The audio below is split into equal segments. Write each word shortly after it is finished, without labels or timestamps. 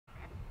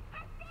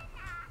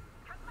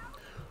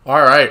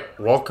Alright,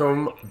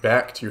 welcome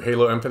back to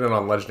Halo Infinite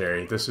on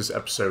Legendary. This is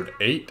episode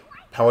 8,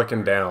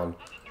 Pelican Down.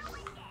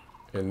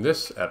 In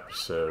this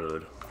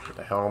episode, what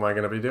the hell am I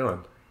going to be doing?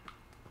 Am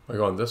I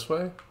going this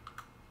way?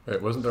 Wait,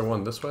 wasn't there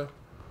one this way?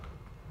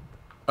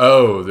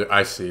 Oh,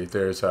 I see.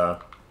 There's AA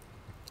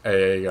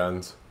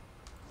guns.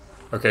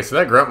 Okay, so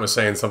that grunt was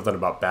saying something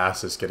about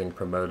Bassus getting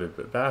promoted,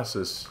 but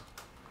Bassus...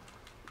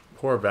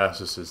 Poor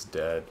Bassus is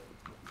dead.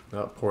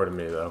 Not poor to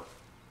me, though.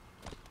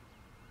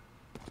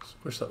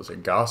 Wish that was a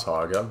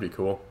Goshawk. That'd be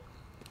cool.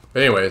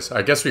 But anyways,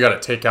 I guess we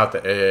gotta take out the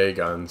AA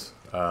guns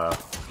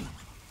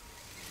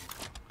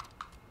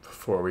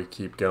before we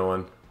keep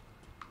going.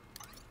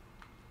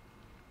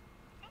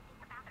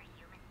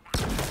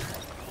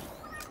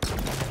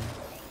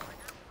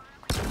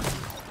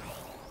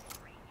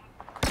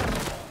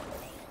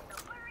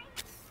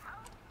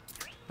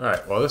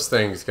 Alright, well this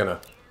thing's gonna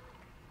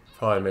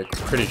probably make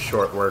pretty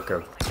short work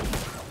of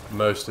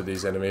most of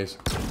these enemies.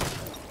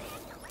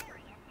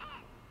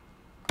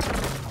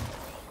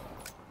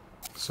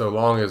 So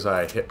long as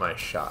I hit my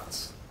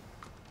shots.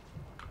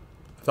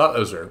 I thought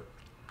those were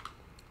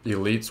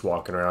elites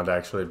walking around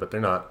actually, but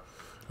they're not.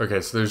 Okay,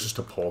 so there's just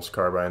a pulse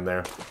carbine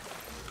there.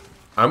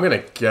 I'm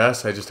gonna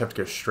guess I just have to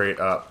go straight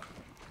up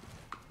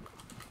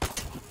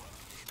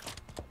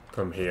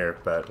from here,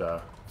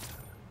 but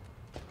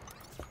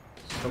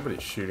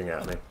somebody's shooting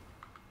at me.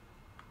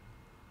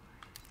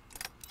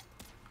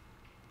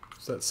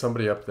 Is that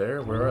somebody up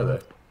there? Where are they?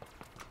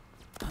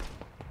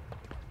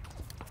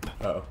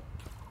 Uh-oh.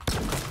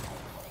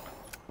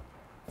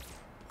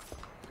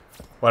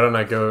 Why don't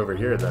I go over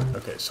here then?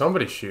 Okay,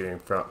 somebody's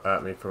shooting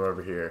at me from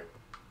over here.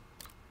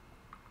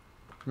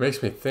 It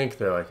makes me think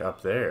they're like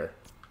up there.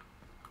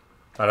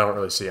 I don't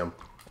really see them.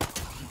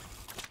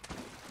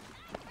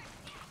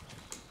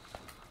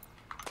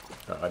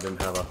 Oh, I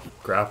didn't have a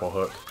grapple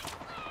hook.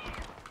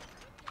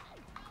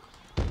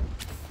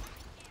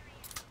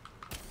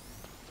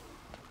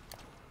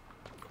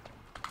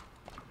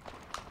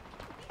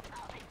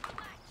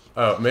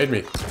 Oh, it made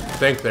me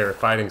think they were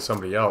fighting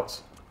somebody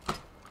else.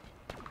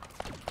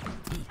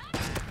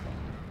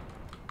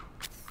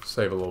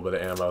 Save a little bit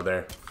of ammo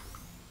there.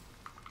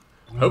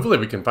 Hopefully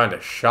we can find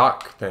a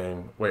shock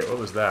thing. Wait, what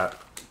was that?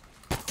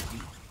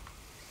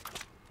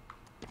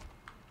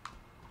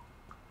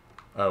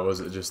 Oh, was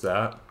it just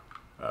that?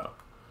 Oh,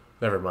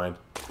 never mind.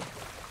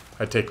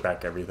 I take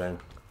back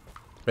everything.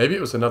 Maybe it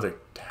was another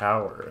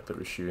tower that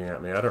was shooting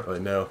at me. I don't really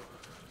know.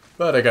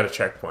 But I got a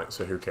checkpoint,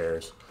 so who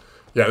cares?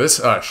 Yeah, this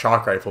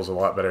shock rifle is a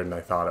lot better than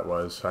I thought it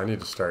was. I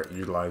need to start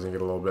utilizing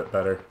it a little bit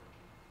better.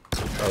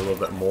 A little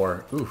bit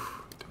more.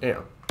 Oof,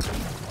 damn.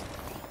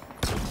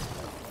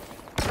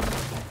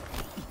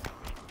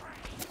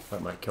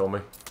 That might kill me.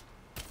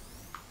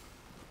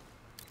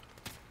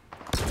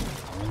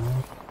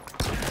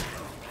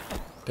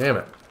 Damn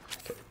it.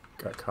 Okay,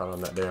 got caught on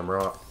that damn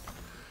rock.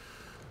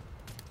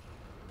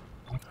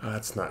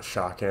 That's not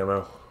shock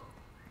ammo.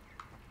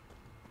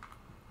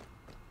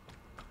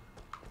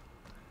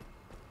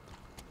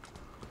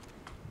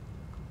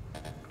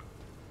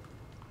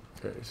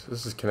 Okay, so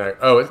this is connect.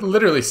 Oh, it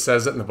literally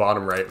says it in the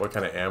bottom right what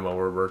kind of ammo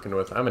we're working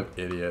with. I'm an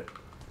idiot.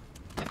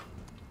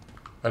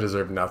 I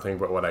deserve nothing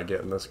but what I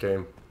get in this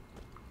game.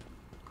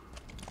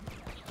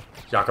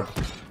 Jakob.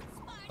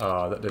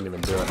 Oh, that didn't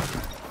even do it.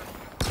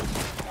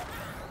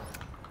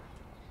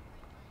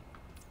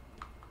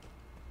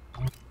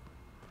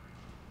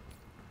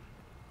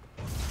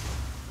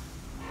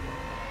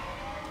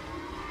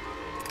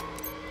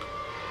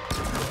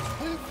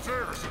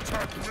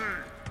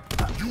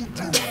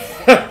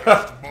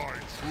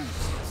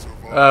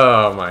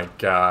 Oh my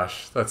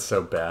gosh, that's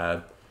so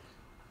bad.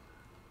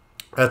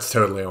 That's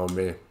totally on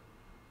me.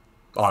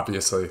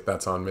 Obviously,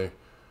 that's on me.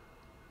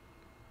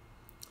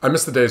 I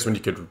miss the days when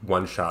you could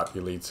one-shot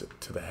elites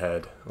to the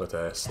head with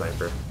a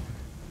sniper.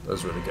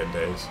 Those were the good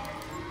days.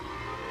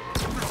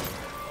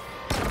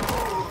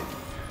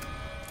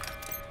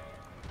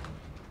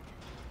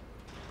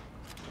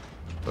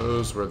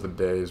 Those were the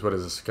days. What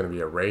is this going to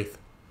be, a wraith?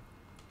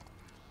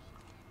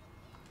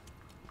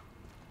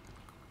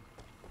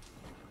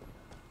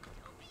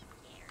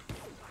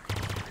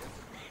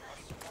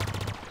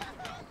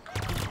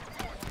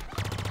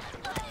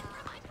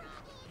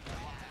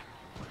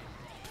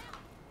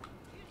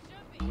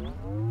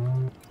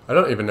 I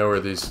don't even know where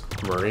these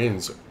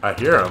Marines... I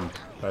hear them,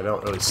 but I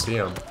don't really see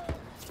them.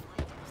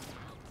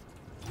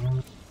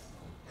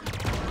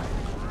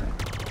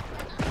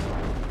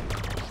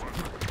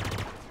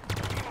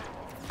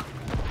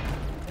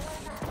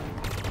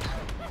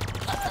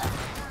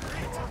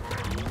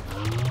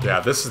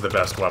 Yeah, this is the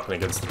best weapon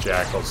against the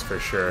Jackals for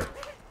sure.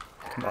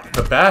 Come on.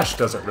 The Bash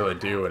doesn't really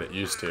do what it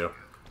used to.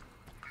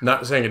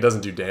 Not saying it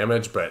doesn't do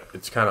damage, but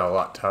it's kind of a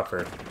lot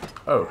tougher.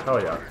 Oh,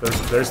 hell yeah.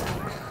 There's...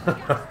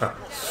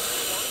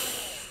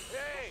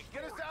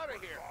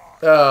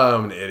 Oh,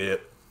 I'm an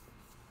idiot.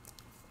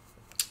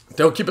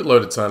 Don't keep it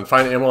loaded, son.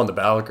 Find ammo on the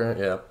battleground.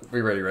 Yeah,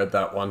 we already read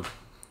that one.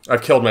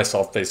 I've killed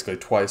myself basically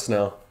twice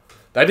now.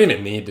 I didn't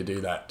even need to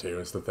do that too,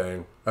 is the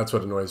thing. That's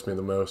what annoys me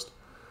the most.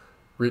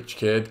 Rich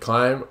kid.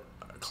 Climb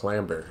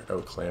Clamber.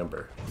 Oh,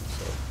 clamber.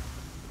 So.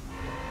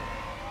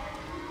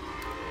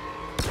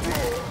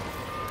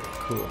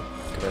 Cool.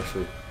 Can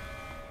actually.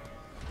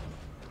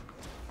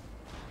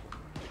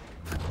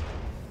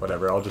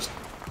 Whatever, I'll just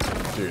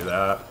do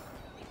that.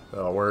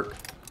 That'll work.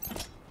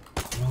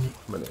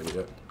 I'm an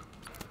idiot.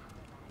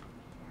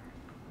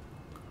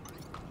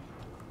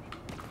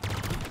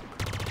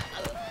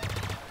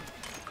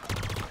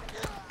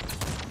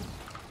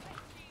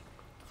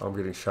 I'm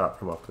getting shot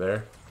from up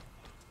there.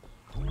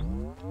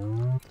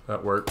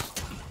 That works.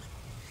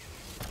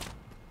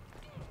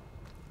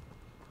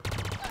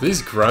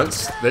 These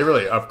grunts, they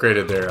really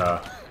upgraded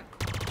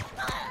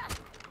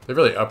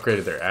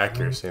their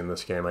accuracy in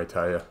this game, I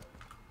tell you.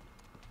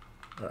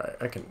 Alright,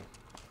 I can...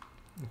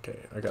 Okay,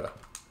 I got a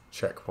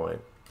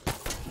checkpoint.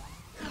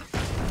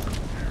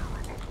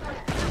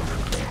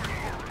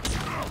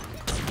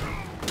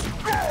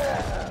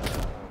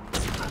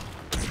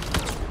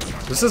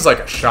 This is like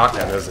a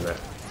shotgun, isn't it?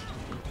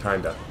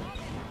 Kinda.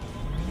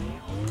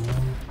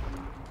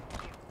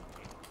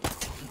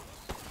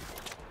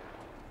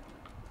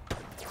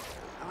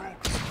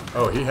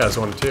 Oh, he has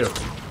one too.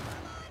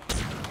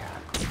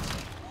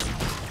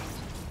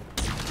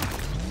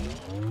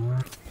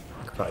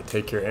 I could probably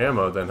take your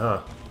ammo then,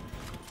 huh?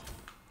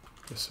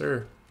 Yes,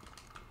 sir.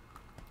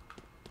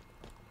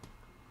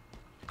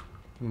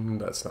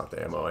 That's not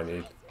the ammo I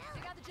need.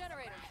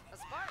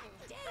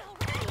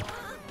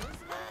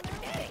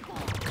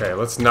 Okay,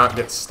 let's not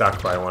get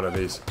stuck by one of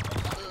these.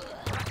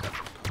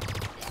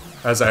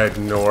 As I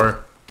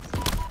ignore...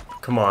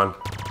 Come on.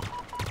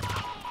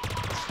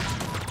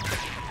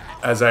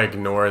 As I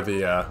ignore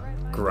the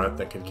grunt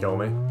that could kill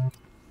me.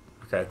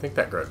 Okay, I think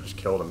that grunt just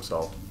killed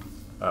himself.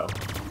 Oh.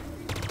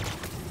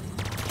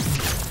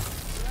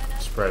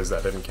 Surprised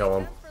that didn't kill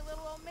him.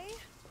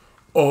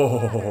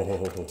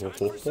 Oh.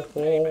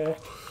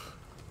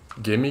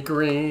 Gimme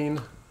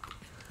green.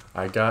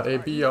 I got a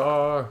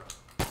BR.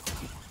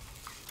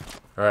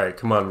 Alright,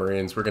 come on,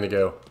 Marines. We're gonna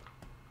go.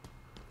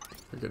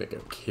 We're gonna go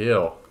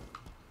kill.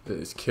 It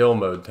is kill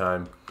mode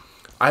time.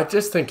 I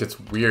just think it's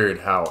weird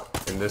how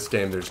in this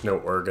game there's no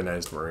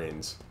organized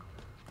Marines.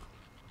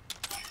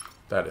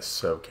 That is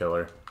so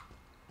killer.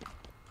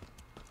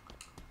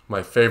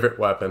 My favorite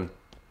weapon.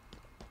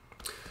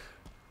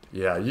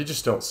 Yeah, you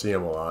just don't see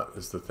them a lot,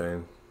 is the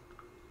thing.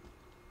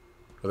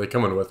 Are they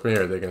coming with me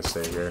or are they gonna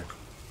stay here?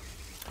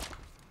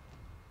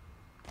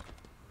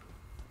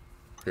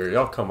 Here,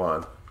 y'all come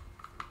on.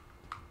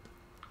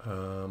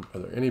 Are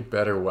there any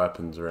better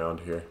weapons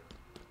around here?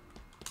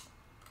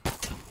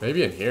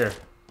 Maybe in here.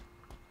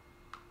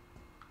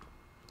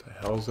 What the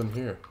hell's in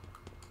here?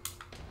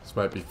 This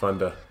might be fun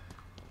to...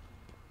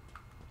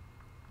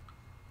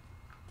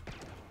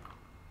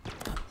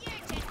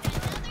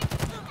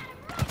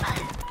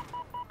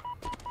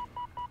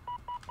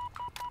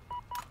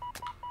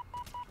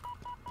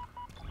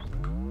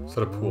 Is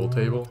that a pool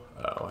table?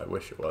 Oh, I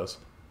wish it was.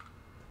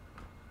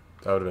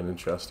 That would have been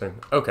interesting.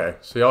 Okay,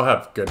 so y'all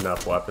have good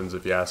enough weapons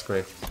if you ask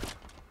me.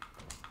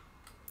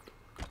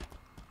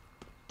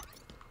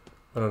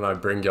 Why don't I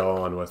bring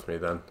y'all on with me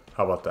then?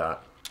 How about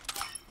that?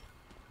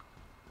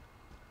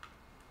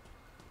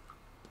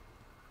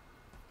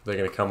 Are they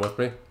gonna come with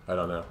me? I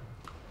don't know.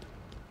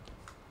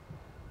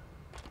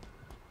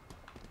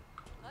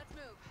 Let's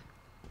move.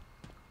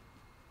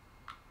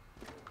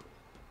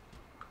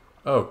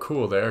 Oh,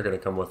 cool, they are gonna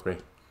come with me.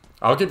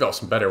 I'll give y'all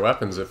some better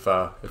weapons if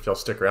y'all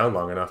stick around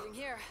long enough.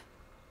 Here.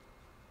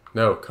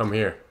 No, come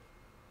here.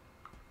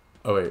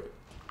 Oh, wait.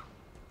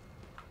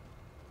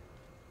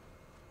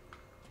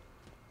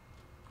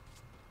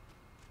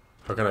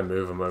 How can I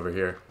move them over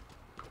here?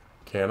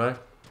 Can I?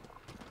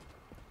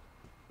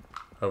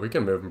 Oh, we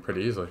can move them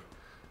pretty easily.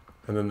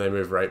 And then they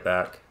move right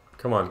back.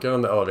 Come on, get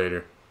on the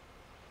elevator.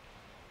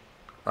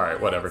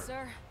 Alright, whatever.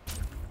 Sir.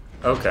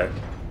 Okay.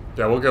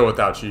 Yeah, we'll go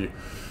without you.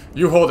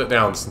 You hold it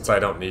down since I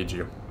don't need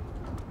you.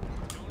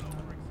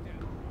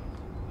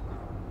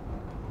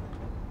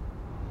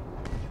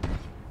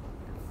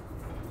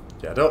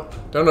 Yeah, don't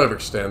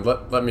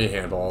overextend. Let me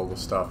handle all the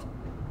stuff.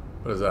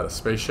 What is that, a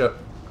spaceship?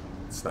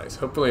 It's nice.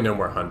 Hopefully no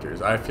more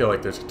hunters. I feel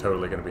like there's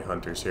totally going to be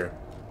hunters here.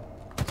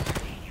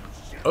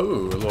 Oh, a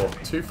little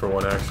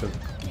 2-for-1 action.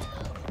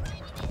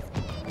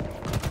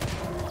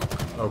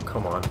 Oh,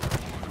 come on.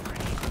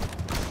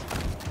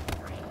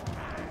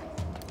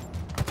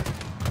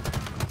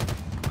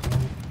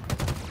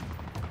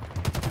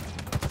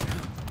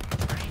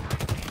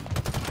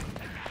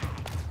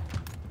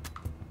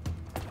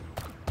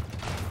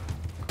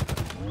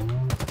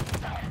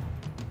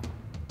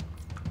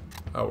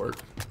 That'll work.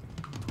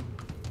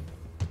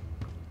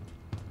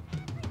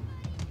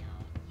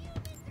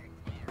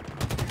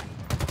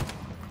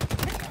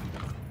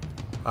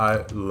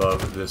 I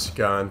love this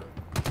gun.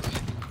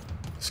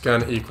 This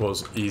gun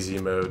equals easy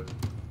mode.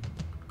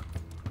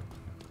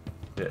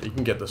 Yeah, you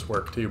can get this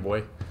work too,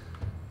 boy.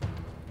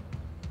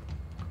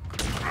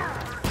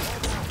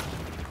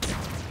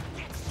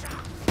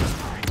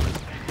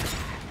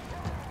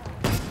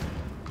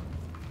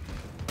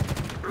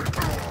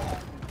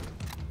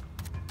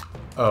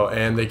 Oh,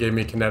 and they gave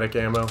me kinetic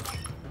ammo.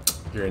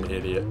 You're an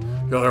idiot.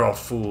 Y'all are all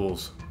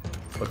fools.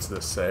 What's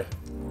this say?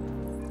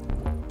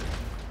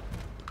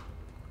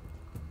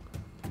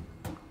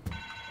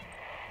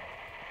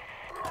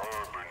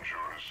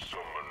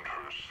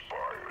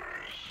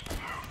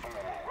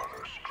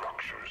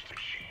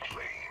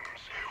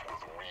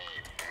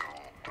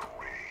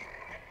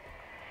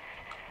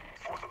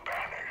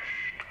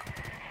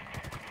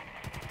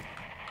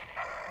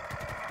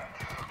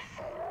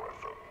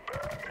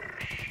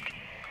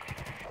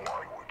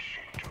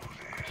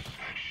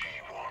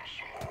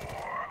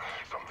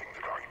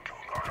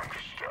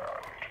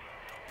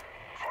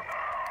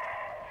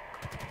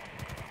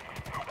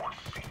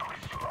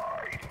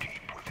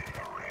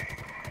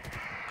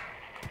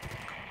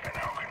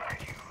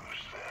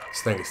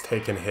 This thing is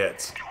taking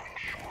hits.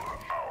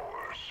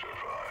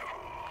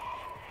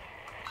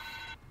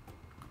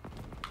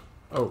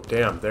 Oh,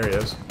 damn, there he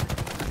is.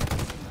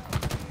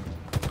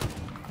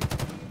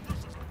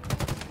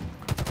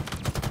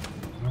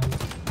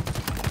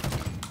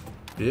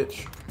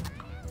 Bitch.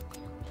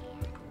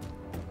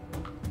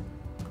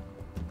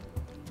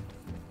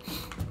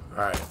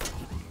 Alright.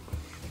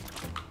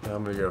 Now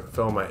I'm gonna go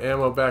fill my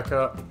ammo back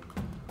up.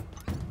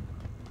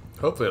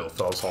 Hopefully it'll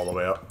fill us all the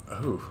way up.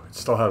 Oh, it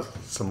still has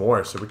some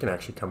more, so we can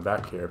actually come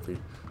back here if we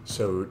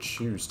so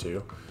choose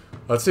to.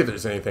 Let's see if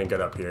there's anything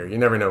good up here. You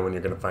never know when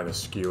you're going to find a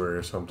skewer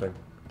or something.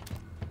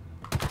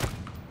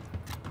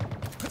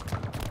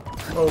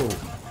 Oh.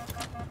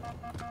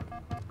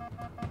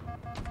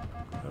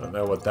 I don't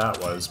know what that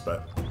was,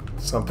 but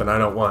something I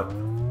don't want.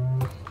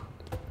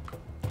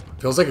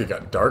 Feels like it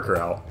got darker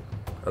out.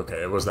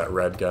 Okay, it was that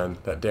red gun.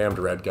 That damned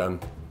red gun.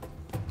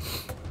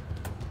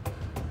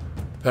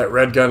 That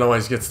red gun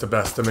always gets the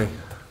best of me.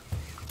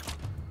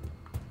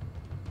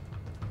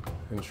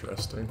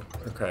 Interesting.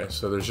 Okay,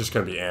 so there's just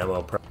going to be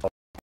ammo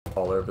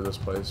all over this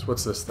place.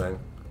 What's this thing?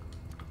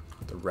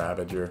 The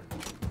Ravager.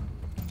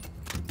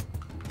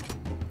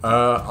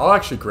 I'll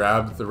actually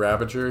grab the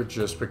Ravager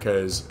just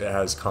because it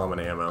has common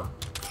ammo.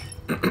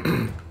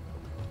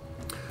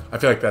 I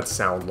feel like that's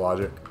sound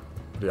logic.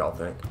 What do y'all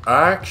think?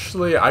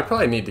 Actually, I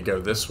probably need to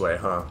go this way,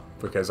 huh?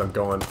 Because I'm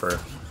going for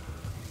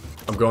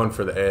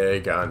the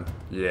AA gun.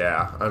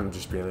 Yeah, I'm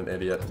just being an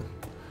idiot.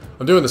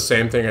 I'm doing the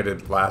same thing I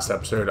did last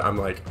episode. I'm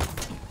like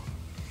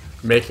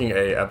making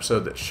a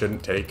episode that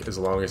shouldn't take as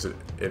long as it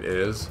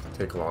is.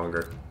 Take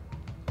longer.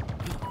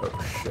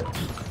 Oh shit.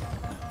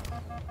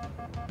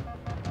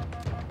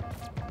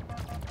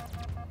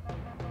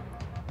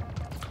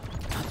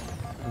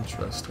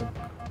 Interesting.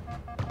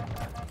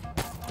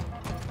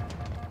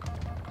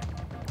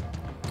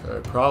 Okay, I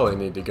probably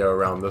need to go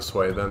around this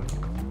way then.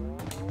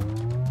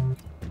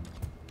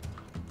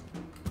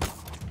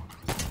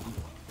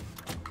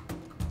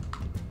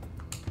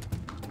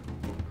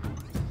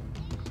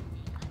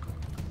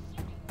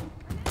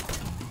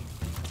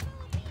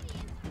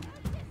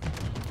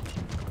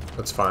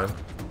 That's fine.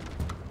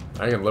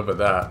 I can live with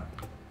that.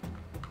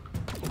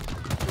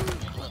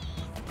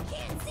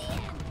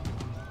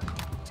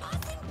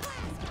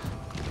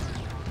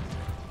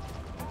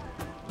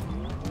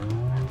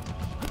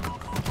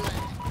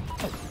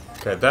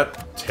 Okay,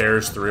 that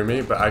tears through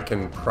me, but I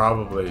can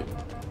probably...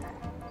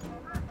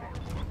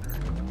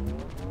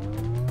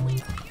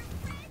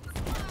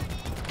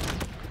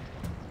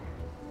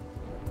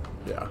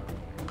 Yeah.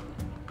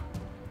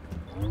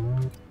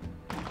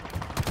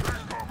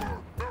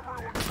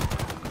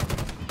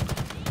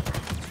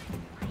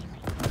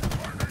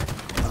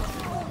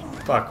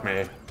 Fuck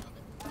me.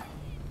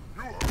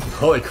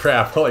 Holy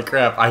crap,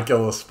 I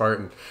killed a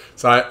Spartan.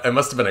 So it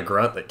must have been a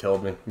grunt that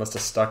killed me. Must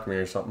have stuck me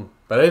or something.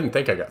 But I didn't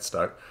think I got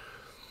stuck.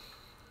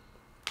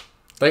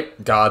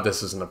 Thank God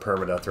this isn't a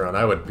permadeath run.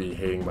 I would be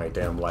hating my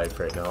damn life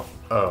right now.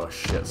 Oh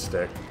shit,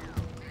 stick.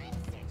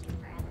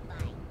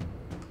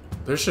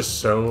 There's just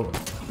so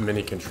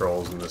many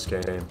controls in this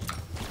game.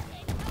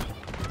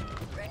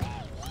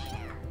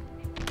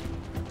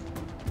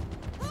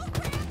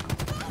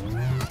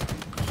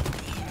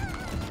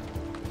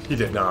 He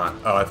did not.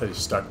 Oh, I thought he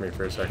stuck me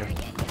for a second.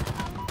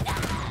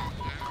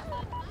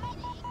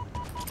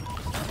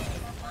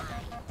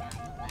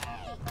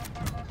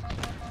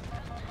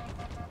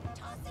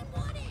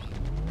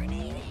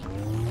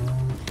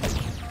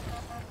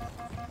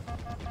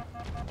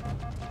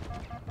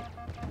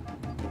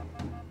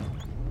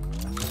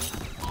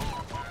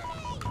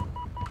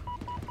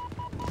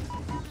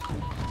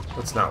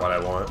 That's not what I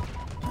want.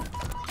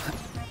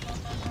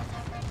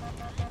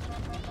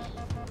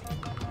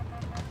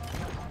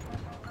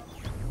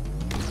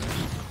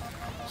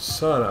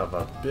 Son of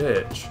a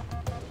bitch.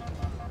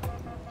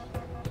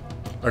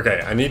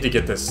 Okay, I need to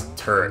get this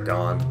turret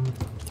gone.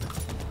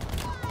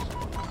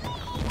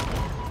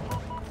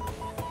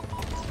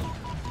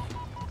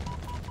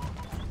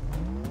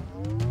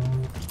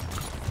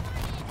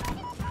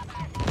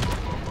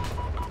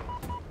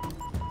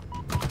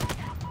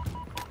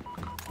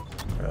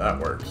 Okay, that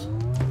works.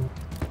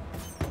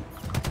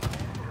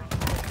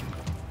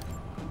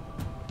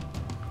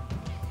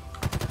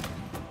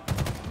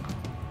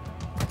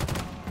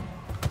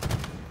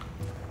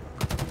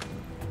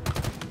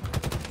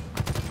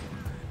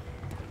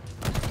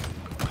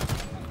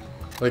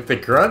 Like, the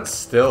grunts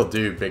still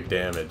do big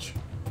damage.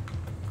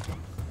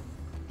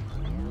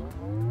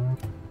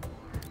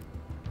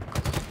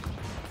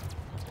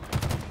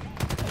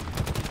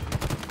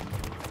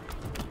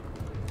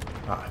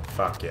 Ah,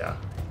 fuck yeah.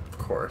 Of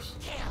course.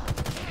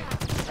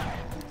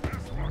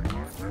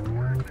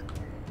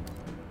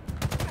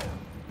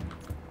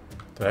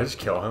 Did I just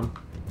kill him?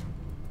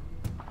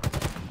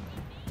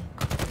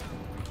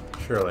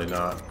 Surely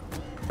not.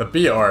 The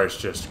BR is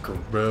just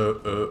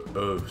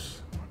gross.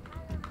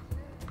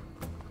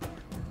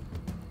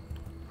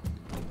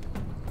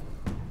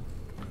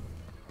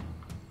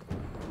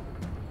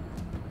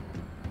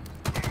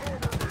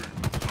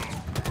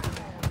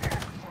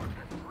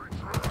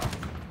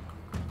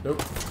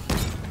 Nope.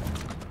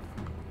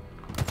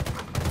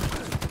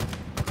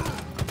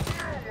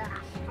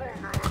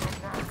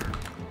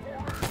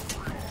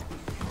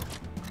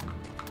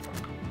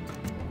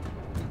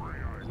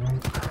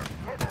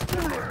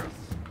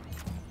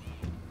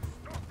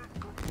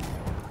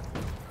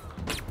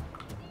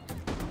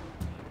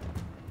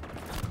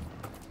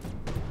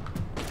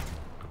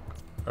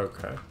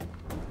 Okay.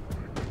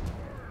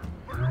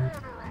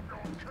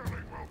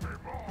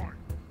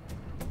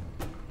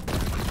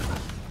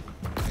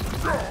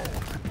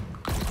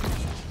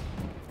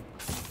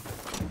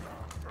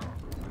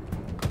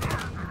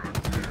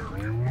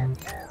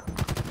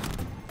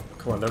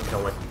 Come on, don't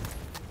kill me.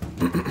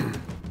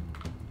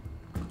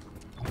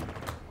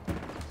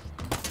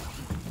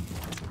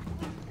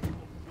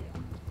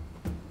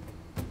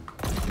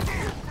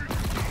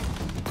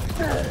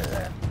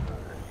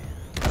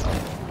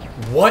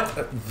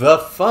 What the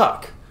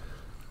fuck?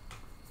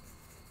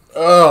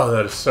 Oh,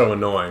 that is so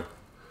annoying.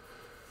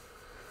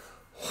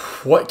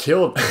 What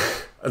killed?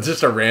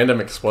 Just a random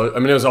explosion. I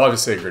mean, it was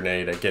obviously a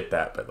grenade. I get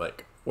that, but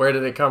like, where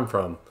did it come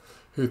from?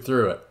 Who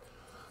threw it?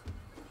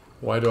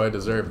 Why do I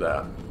deserve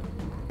that?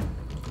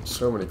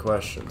 So many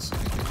questions.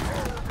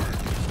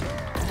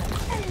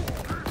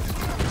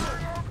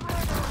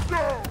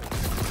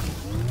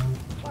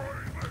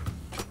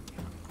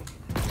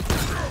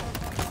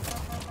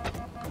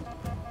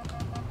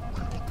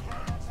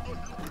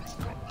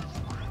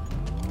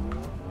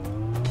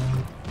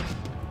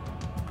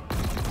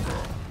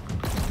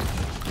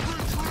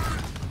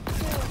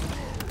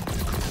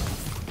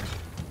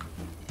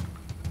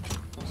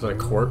 Is that a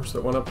corpse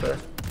that went up there?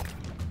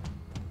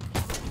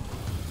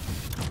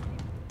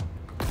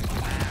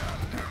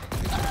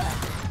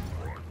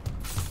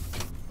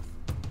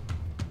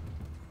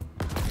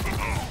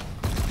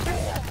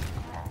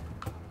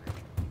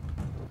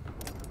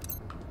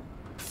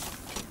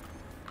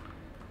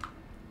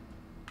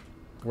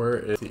 Where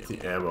is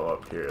the ammo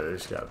up here?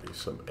 There's got to be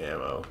some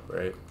ammo,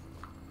 right?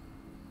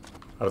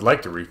 I would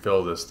like to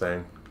refill this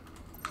thing.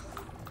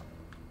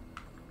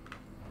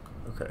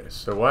 Okay,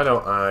 so why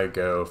don't I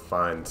go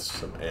find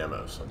some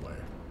ammo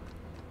somewhere?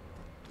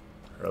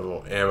 Or a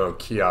little ammo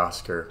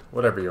kiosk or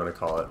whatever you want to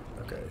call it.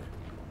 Okay.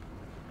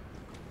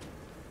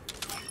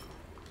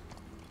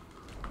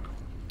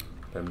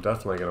 I'm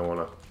definitely going to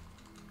want to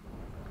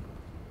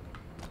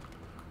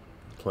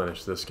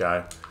replenish this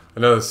guy. I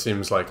know this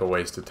seems like a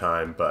waste of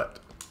time, but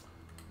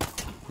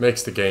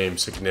makes the game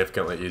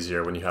significantly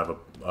easier when you have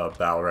a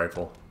battle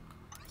rifle.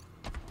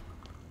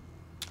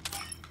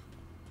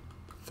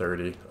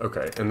 30.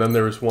 Okay, and then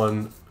there was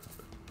one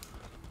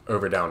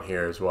over down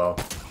here as well.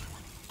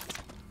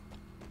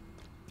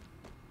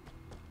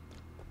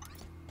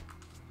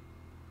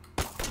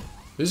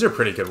 These are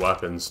pretty good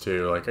weapons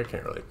too, like I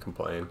can't really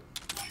complain.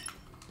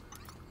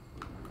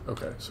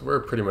 Okay, so we're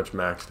pretty much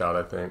maxed out,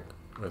 I think,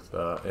 with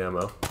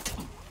ammo.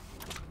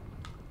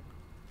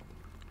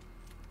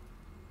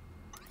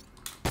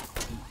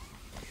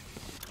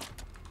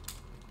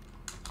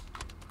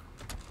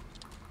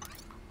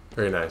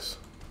 Very nice.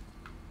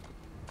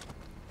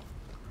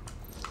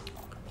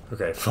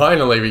 Okay,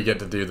 finally we get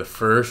to do the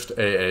first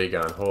AA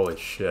gun. Holy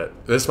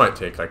shit. This might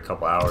take like a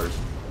couple hours.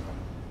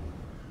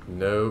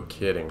 No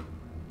kidding.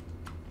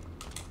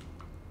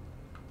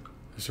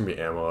 There's gonna be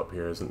ammo up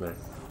here, isn't there?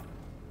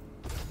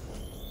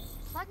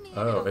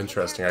 Oh,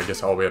 interesting. I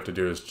guess all we have to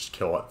do is just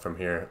kill it from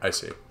here. I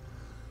see.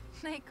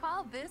 They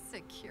call this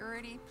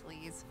security,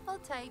 please.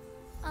 Hold tight.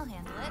 I'll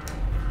handle it.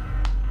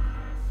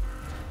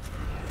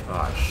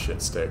 Ah,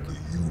 shit stick. The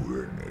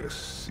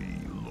UNSC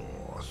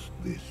lost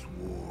this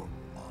war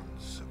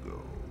months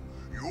ago.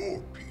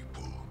 Your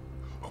people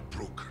are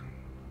broken,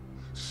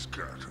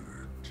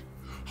 scattered,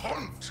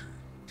 hunted,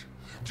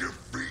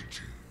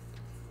 defeated.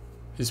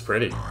 He's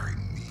pretty. By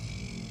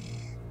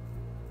me.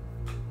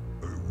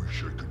 I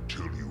wish I could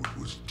tell you it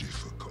was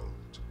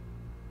difficult,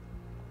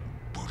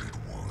 but it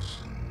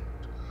wasn't.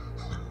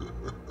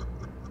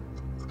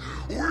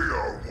 We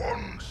are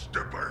one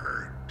step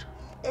ahead,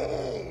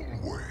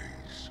 always.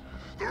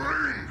 The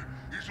ring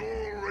is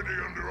already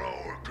under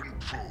our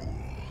control.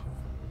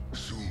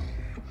 Soon,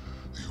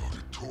 the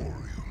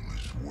auditorium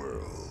as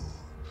well.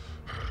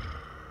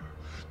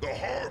 The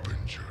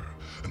Harbinger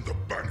and the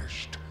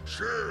Banished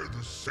share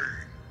the same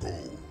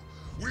goal.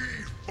 We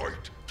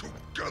fight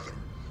together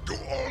to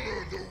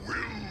honor the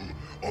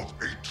will of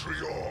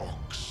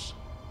Atriox.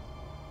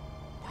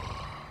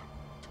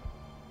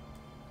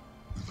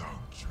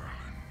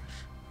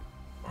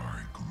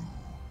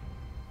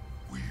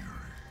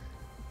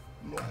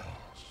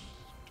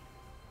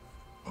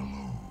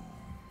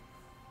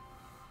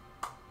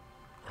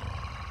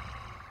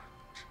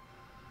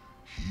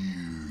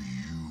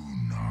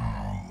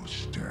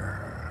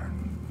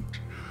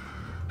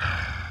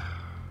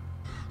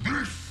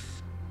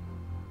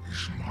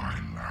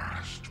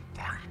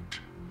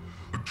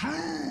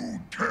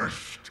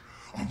 test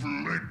of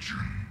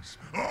legends,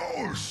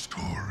 our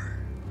story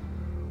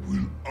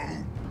will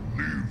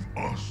outlive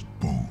us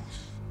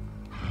both.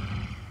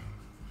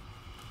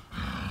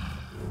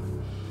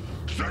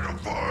 Set a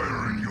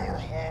fire in your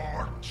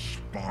heart,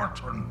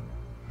 Spartan.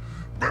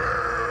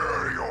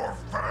 Bare your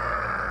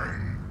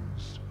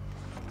fangs.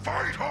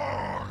 Fight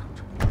hard.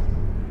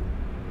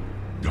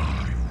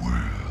 Die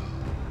well.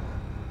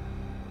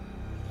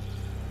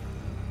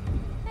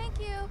 Thank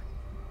you.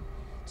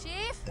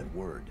 Chief? That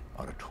word,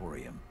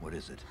 auditorium, what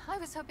is it? I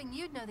was hoping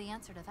you'd know the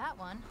answer to that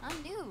one.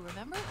 I'm new,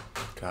 remember?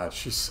 God,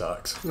 she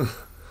sucks.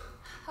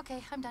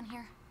 Okay, I'm done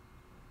here.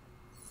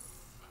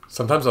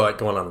 Sometimes I like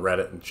going on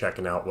Reddit and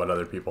checking out what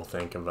other people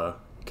think of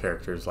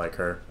characters like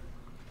her.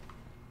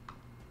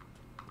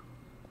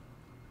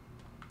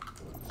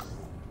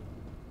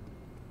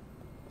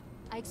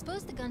 I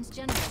exposed the gun's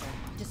generator,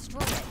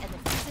 destroy it, and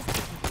the fuse is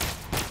taken.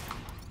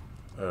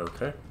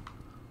 Okay.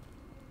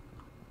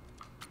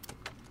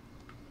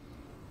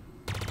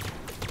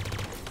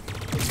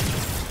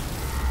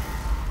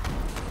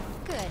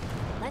 Good.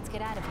 Let's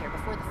get out of here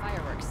before the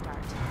fireworks start.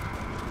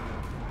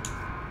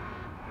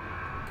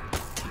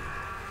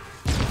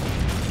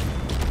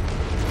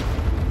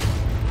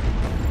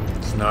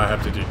 So now I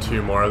have to do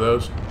 2 more of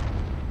those.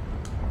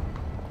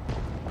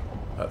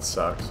 That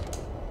sucks.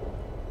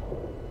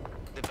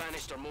 The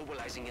Banished are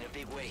mobilizing in a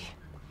big way.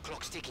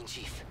 Clock's ticking,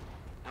 Chief.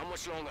 How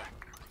much longer?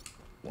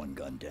 1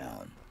 gun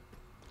down.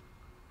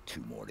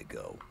 2 more to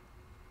go.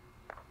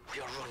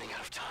 We are running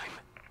out of time.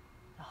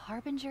 The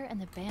Harbinger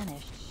and the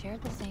Banished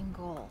shared the same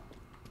goal.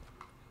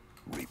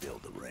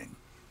 Rebuild the ring.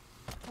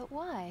 But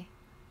why?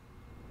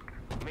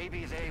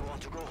 Maybe they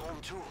want to go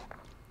home too.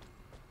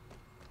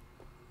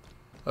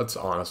 That's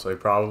honestly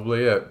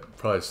probably it.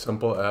 Probably as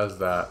simple as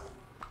that.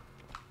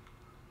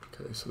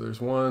 Okay, so there's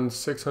one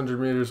 600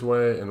 meters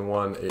away and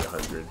one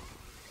 800.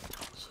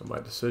 So my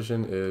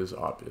decision is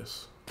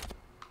obvious.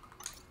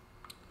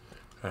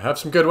 I have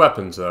some good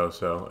weapons though,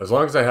 so as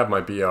long as I have my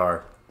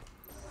BR.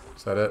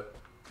 Is that it?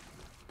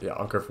 Yeah,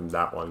 I'll go from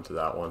that one to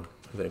that one.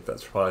 I think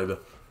that's probably the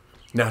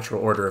natural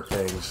order of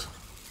things.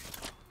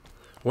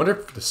 I wonder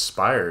if the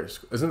spires...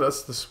 Isn't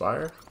that the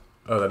spire?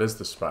 Oh, that is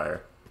the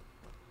spire.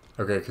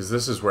 Okay, because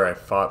this is where I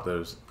fought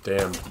those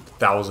damn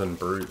 1,000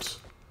 brutes.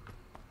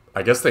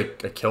 I guess I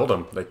killed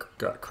them. They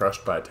got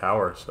crushed by a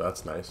tower, so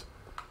that's nice.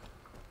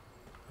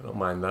 I don't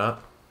mind that.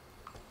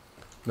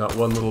 Not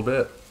one little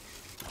bit.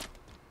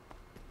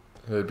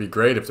 It'd be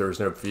great if there was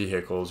no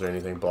vehicles or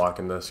anything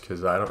blocking this,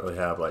 because I don't really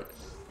have, like...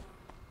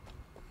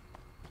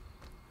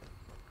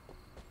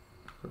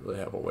 I don't really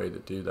have a way to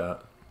do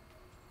that.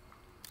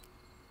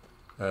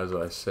 As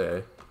I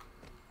say.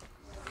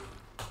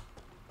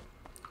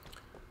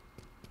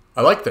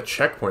 I like the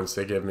checkpoints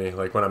they give me.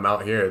 Like when I'm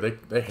out here,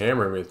 they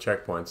hammer me with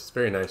checkpoints. It's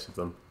very nice of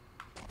them.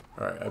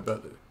 Alright, I bet...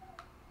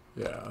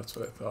 Yeah, that's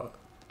what I thought.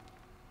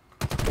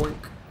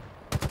 Boink.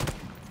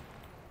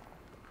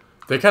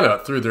 They kind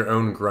of threw their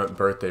own grunt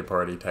birthday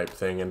party type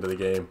thing into the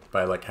game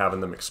by like having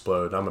them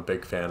explode. I'm a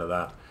big fan of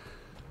that.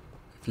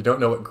 If you don't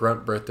know what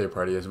grunt birthday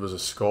party is, it was a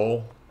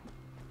skull.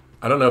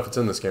 I don't know if it's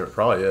in this game. It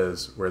probably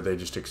is, where they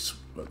just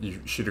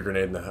you shoot a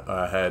grenade in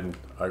the head and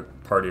a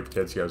party of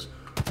kids goes,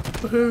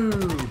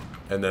 woohoo!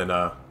 And then,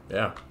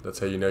 yeah, that's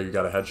how you know you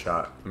got a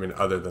headshot. I mean,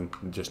 other than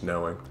just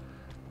knowing.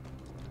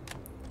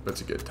 But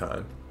it's a good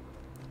time.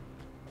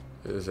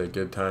 It is a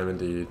good time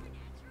indeed.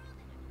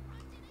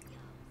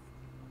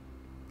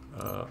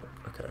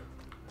 Okay.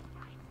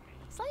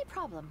 Slight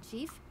problem,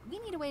 Chief. We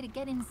need a way to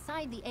get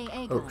inside the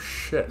AA gun. Oh,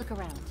 shit. Look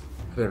around.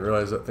 I didn't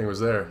realize that thing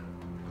was there.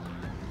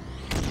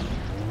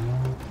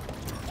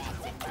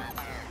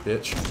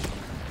 Bitch.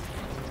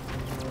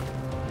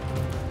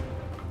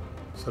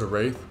 Is that a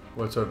wraith?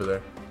 What's over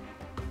there?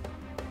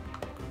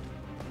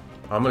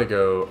 I'm gonna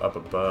go up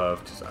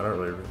above because I don't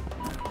really...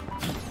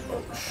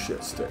 Oh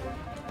shit, stick.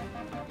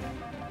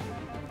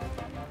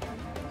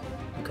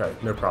 Okay,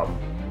 no problem.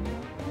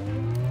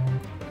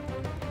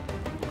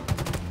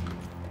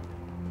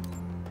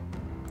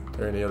 Are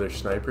there any other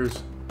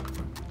snipers?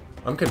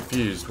 I'm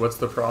confused. What's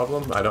the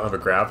problem? I don't have a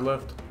grab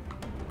lift?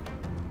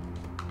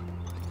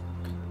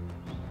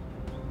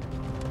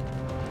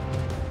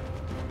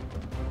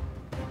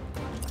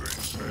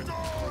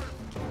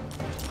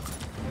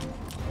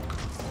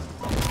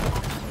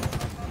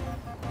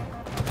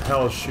 What the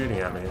hell is shooting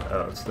at me?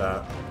 Oh, it's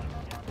that.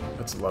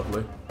 That's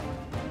lovely.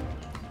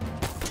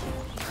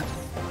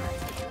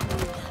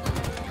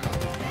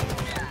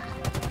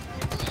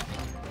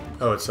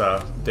 Oh, it's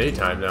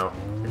daytime now.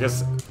 I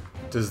guess,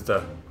 does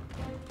the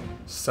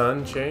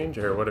sun change,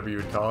 or whatever you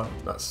would call it?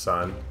 Not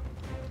sun.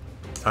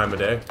 Time of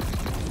day.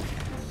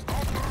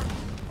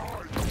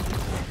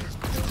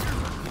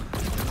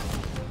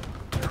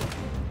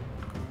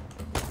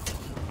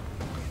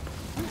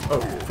 Oh,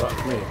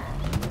 fuck me.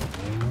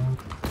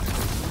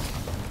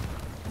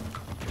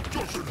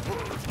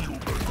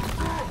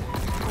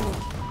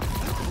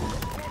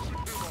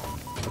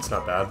 That's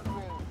not bad.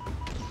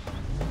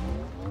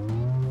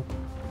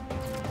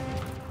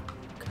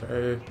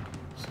 Okay,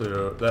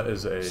 so that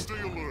is a... Stay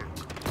alert.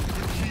 The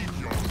key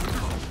yard.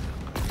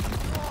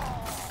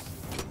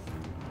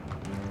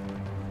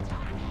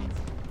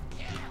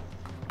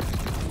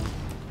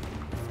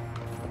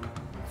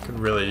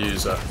 really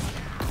use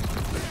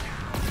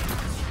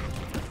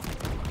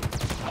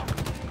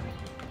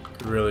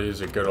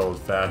a good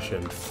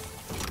old-fashioned.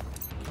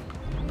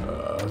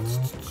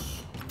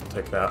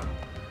 Take that.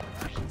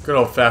 Good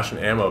old-fashioned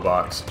ammo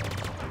box.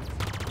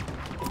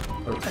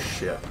 Oh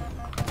shit!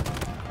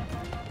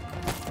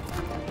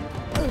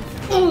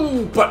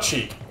 Ooh, butt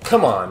cheek.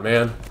 Come on,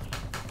 man.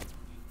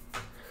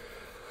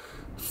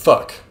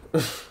 Fuck.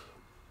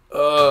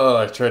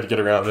 I tried to get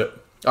around it.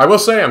 I will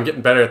say I'm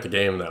getting better at the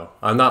game, though.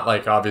 I'm not,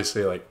 like,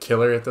 obviously, like,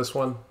 killer at this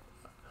one.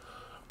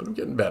 But I'm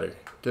getting better.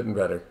 Getting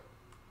better.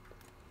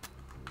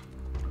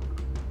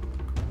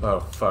 Oh,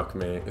 fuck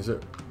me. Is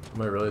it...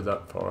 Am I really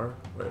that far?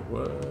 Wait,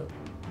 what?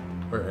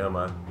 Where am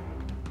I?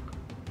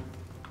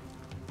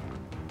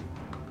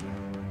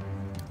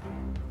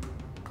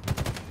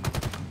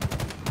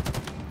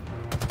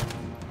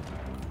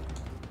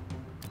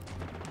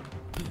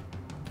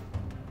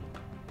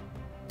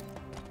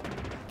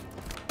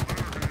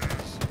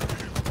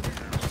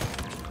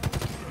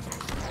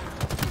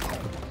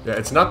 Yeah,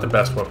 it's not the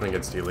best weapon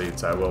against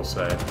elites, I will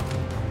say.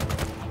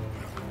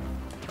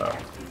 Oh.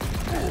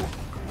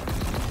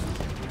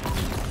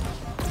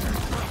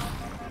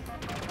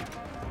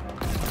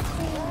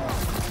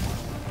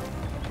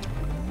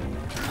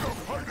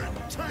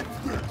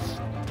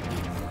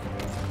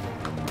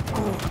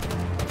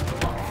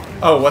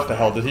 Oh, what the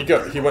hell? Did he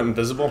go? He went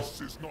invisible?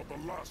 This is not the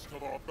last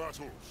of our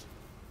battles.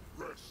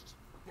 Rest,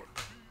 but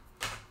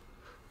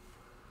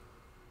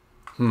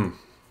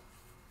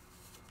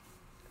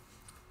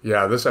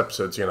Yeah, this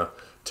episode's gonna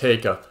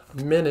take a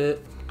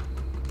minute.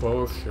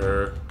 For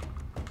sure.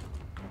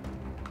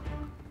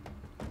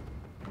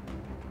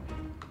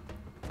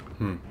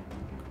 nothing.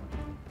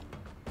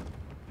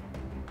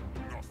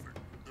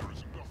 There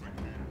is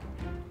nothing here.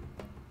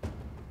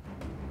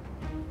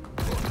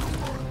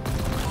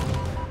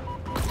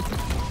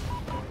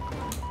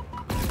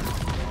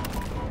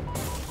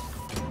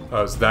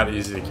 Oh, it's that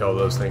easy to kill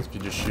those things if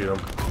you just shoot them.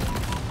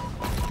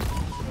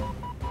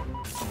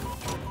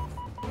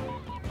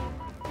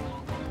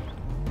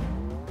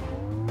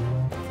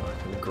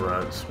 Fucking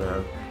grunts,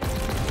 man.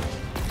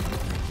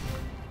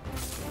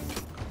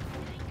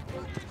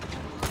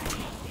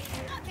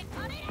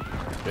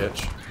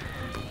 Bitch.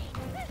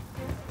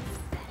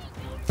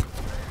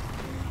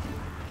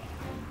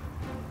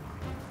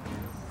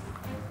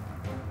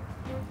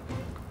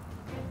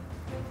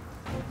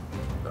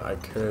 I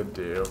could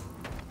do.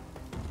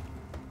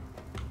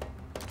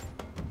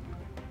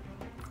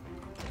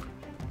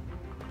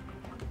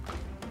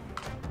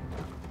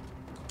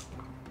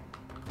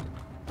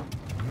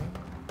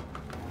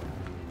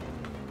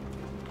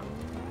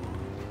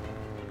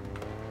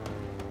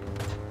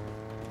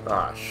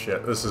 Ah,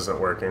 shit, this isn't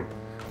working.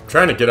 I'm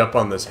trying to get up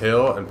on this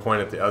hill and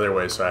point it the other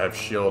way so I have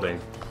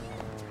shielding.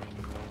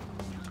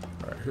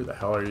 Alright, who the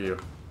hell are you?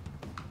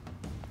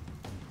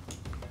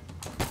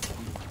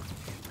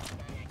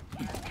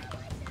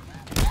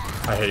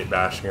 I hate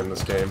bashing in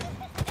this game.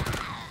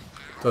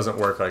 Doesn't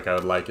work like I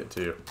would like it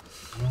to.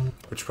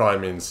 Which probably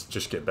means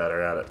just get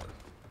better at it.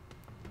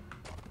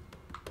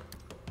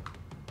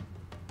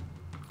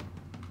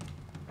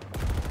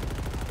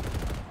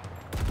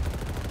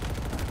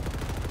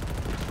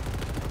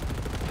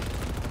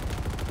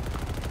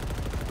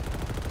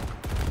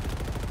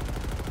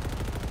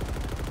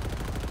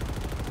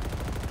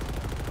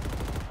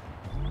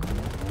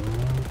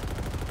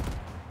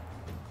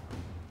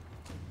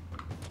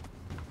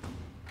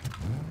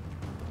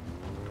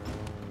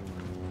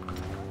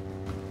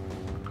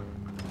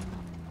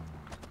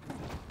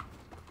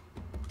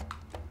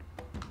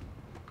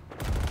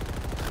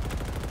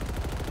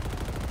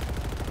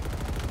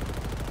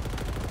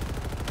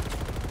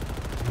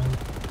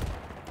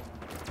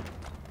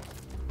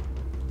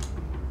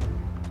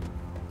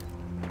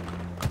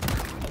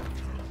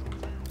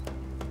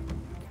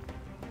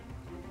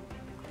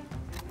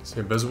 Is he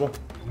invisible?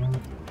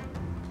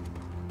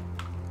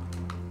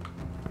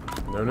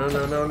 No, no,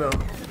 no, no, no.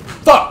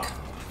 Fuck!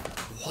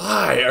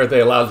 Why are they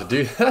allowed to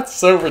do that? That's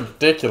so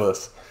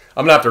ridiculous.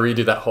 I'm gonna have to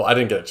redo that whole... I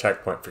didn't get a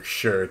checkpoint for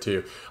sure,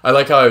 too. I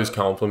like how I was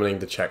complimenting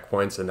the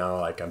checkpoints, and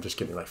now, like, I'm just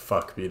getting, like,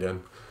 fuck beat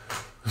in.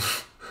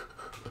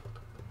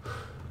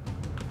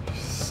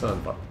 Son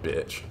of a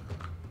bitch.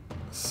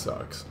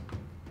 Sucks.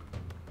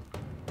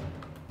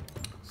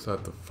 Is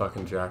that the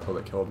fucking jackal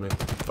that killed me?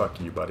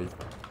 Fuck you, buddy.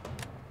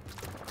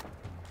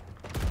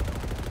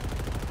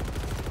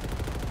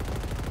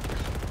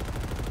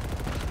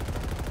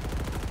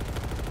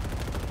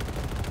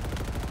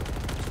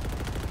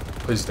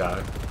 Please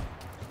die.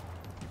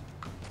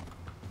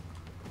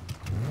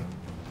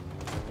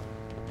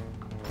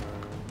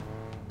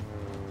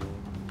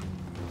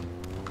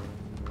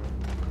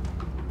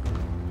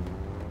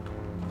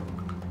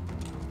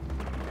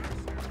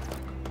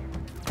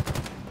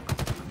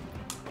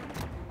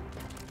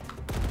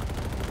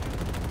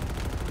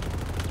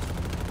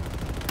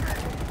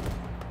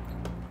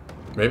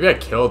 Maybe I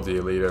killed the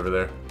elite over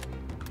there.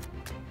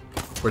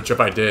 Which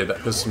if I did, that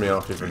pisses me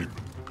off even.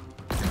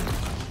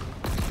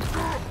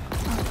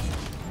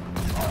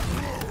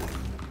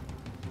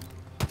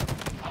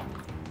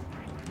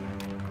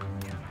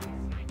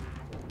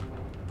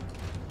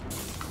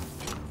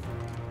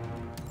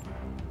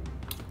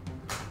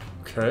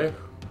 Okay.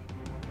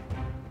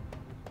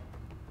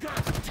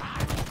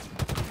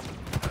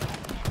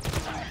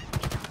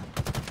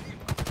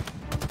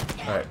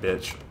 Alright,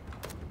 bitch.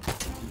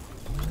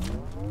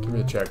 Give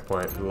me a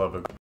checkpoint for the love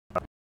of...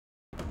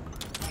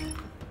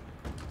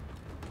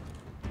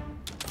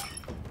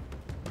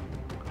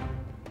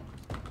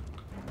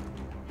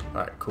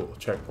 Alright, cool.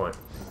 Checkpoint.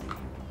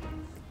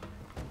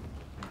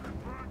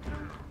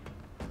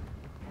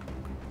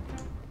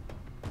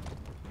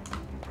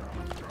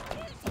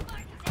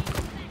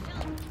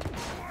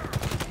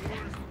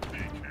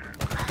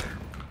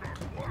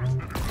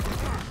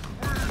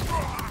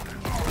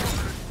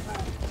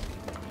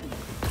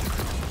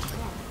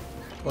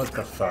 What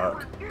the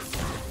fuck?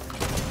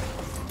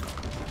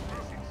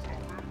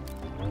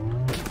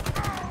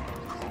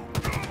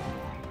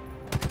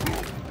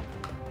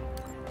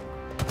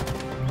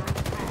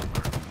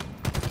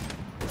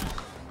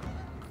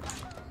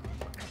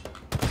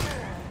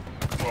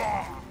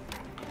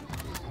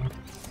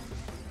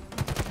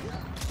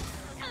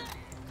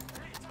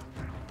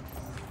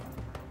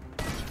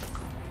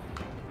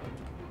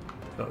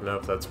 I don't know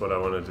if that's what I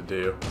wanted to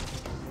do.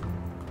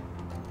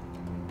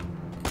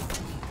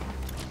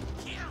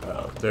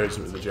 Oh, there's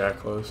where the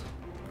jack was.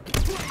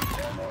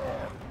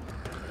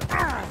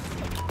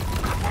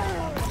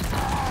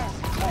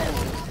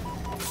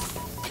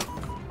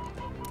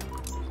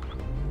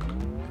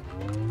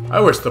 I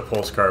wish the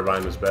pulse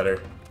carbine was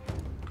better.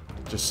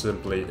 Just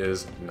simply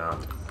is not.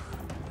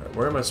 Right,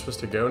 where am I supposed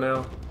to go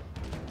now?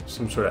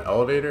 Some sort of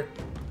elevator?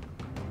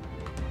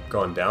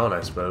 Going down, I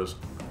suppose.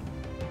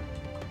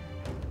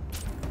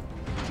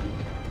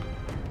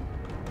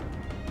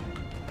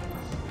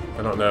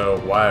 I don't know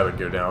why I would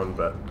go down,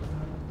 but...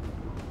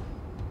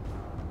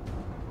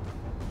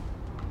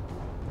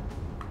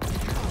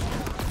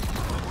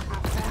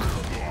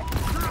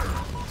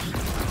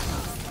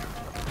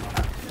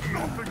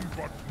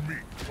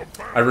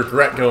 I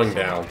regret going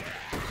down.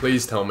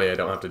 Please tell me I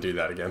don't have to do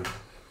that again.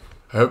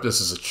 I hope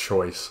this is a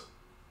choice.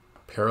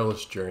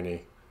 Perilous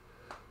journey.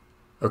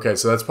 Okay,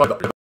 so that's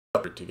probably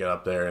to get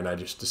up there, and I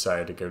just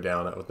decided to go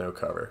down it with no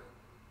cover.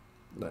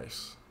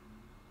 Nice.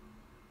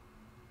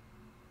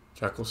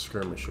 Jackal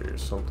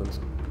skirmishers, something.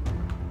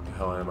 The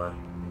hell am I?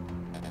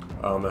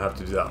 Oh, I'm gonna have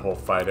to do that whole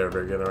fight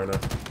over again, aren't I?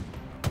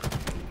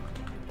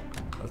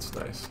 That's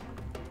nice.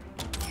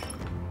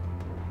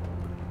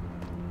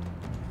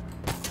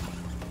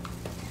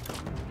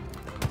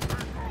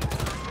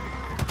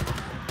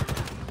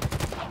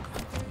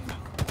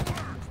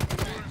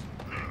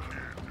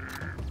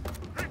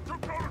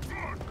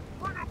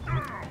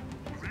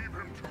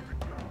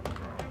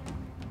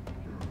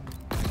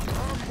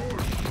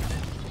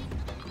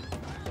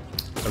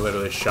 I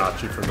literally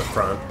shot you from the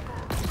front.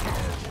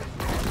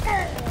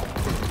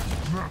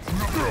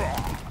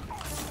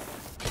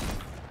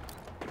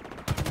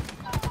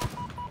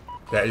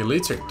 Yeah,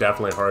 elites are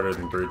definitely harder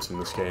than brutes in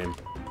this game.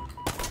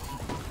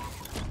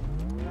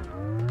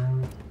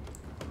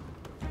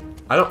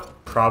 I don't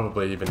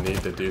probably even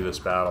need to do this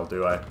battle,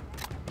 do I?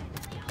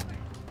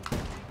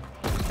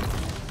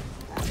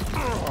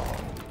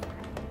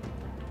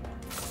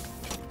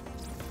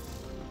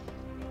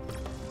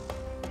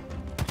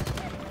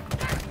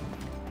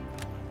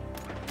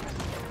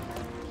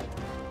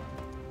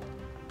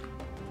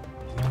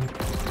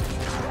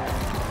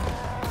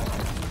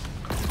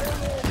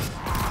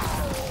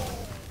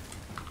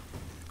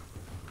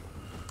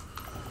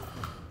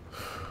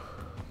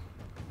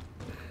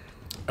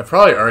 I've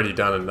probably already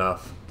done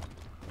enough.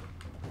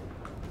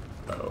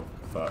 Oh,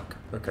 fuck.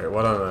 Okay,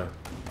 what am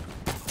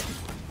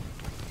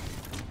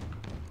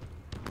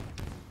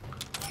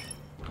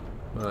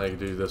I can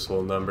do this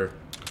little number.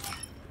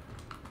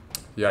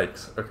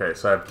 Yikes. Okay,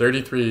 so I have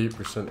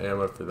 33%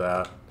 ammo for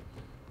that.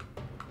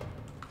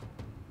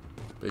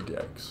 Big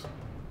yikes.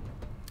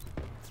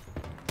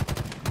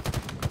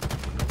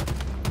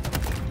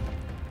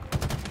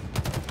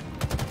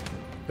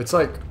 It's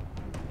like...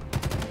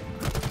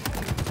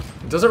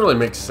 It doesn't really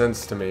make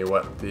sense to me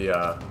what the,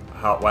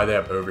 why they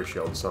have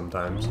overshield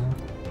sometimes.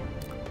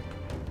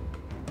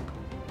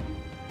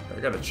 I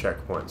got a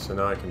checkpoint, so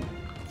now I can...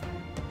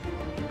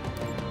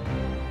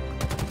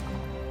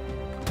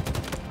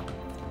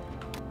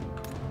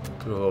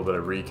 do a little bit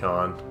of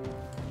recon.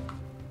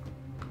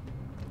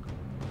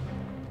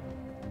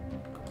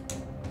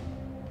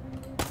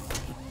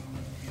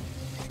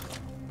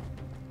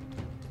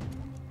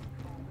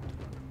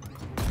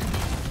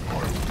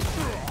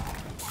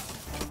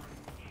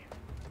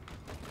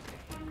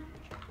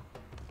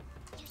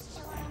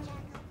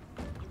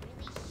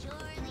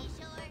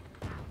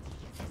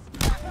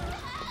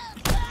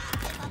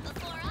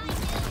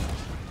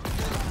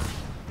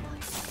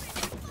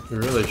 You're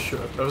really sure?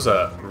 That was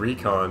a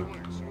recon.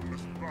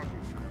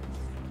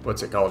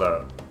 What's it called?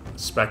 A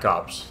Spec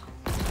Ops.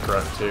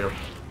 Correct, too.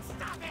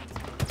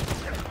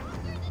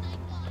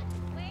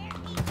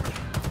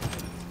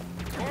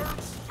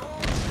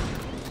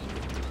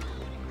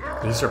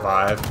 Did he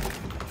survive?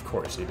 Of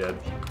course he did.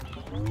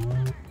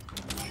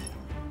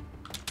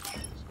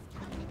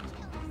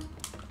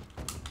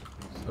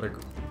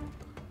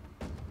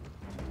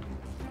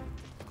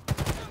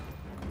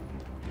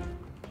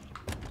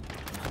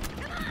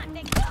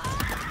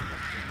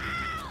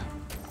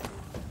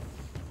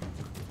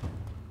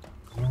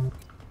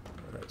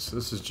 so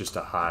this is just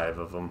a hive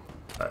of them.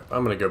 Alright,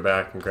 I'm gonna go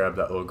back and grab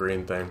that little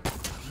green thing.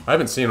 I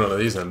haven't seen one of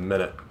these in a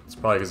minute. It's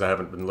probably because I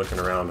haven't been looking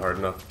around hard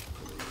enough.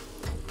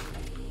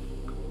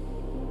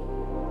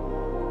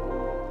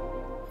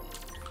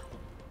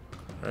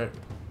 Alright.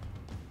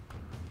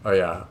 Oh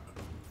yeah.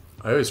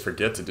 I always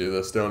forget to do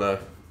this, don't I?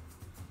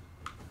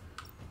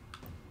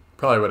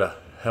 Probably would have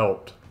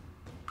helped.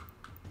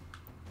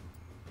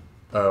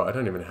 Oh, I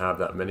don't even have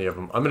that many of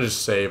them. I'm gonna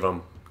just save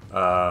them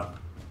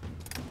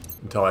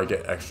until I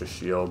get extra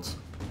shields.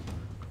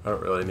 I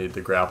don't really need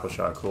the grapple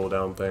shot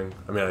cooldown thing.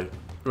 I mean, it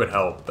would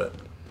help, but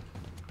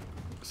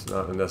it's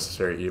not a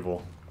necessary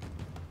evil.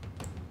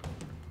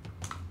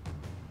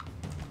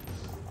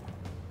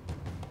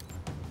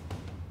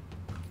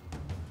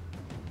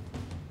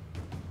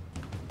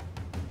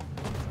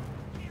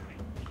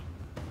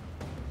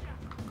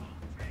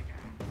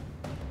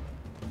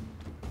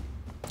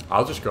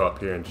 I'll just go up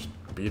here and just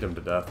beat him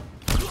to death.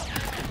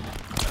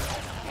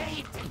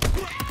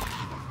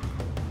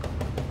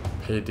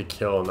 Paid to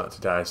kill, not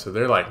to die. So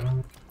they're like,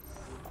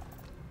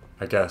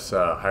 I guess,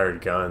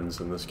 hired guns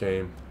in this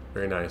game.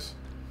 Very nice.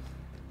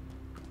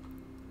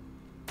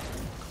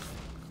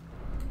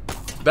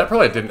 That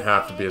probably didn't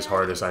have to be as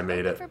hard as I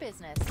made it. For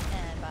business,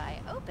 and by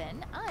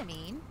open, I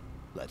mean.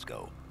 Let's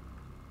go.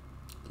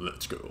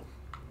 Let's go.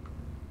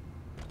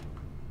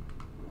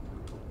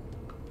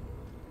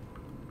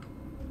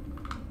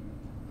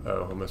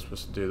 Oh, am I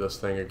supposed to do this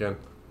thing again?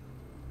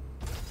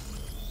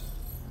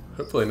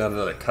 Hopefully not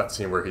another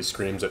cutscene where he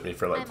screams at me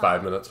for like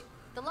 5 minutes.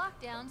 The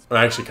lockdowns.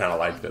 I actually kind of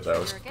liked it though.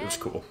 It was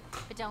cool.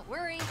 But don't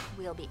worry,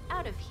 we'll be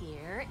out of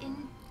here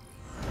in.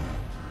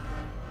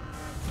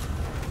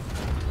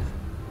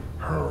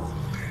 How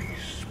many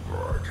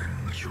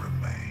Spartans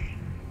remain?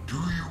 Do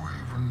you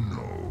even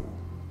know?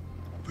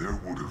 There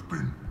would have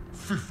been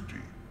 50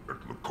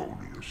 at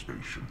Laconia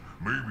Station,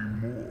 maybe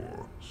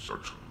more.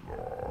 Such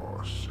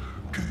loss.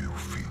 Do you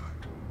feel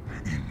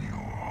it in your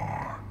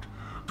heart?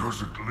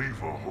 Does it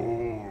leave a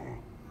hole?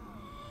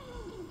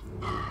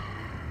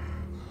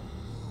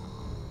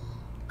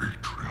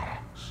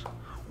 Atriox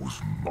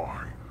was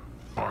my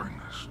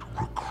finest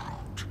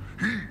recruit.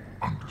 He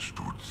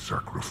understood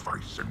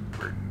sacrificing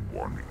when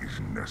one is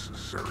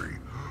necessary.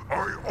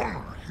 I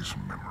honor his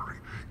memory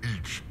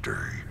each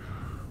day.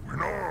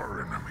 When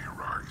our enemy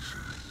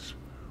rises,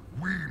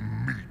 we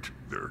meet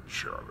their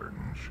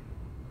challenge.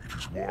 It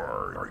is why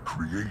I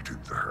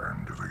created the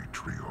Hand of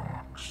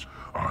Atriox.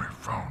 I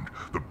found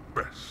the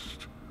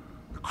best,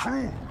 the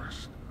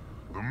cruelest,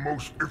 the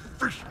most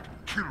efficient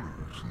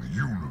killers in the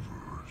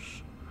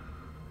universe,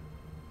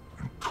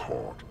 and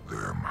taught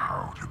them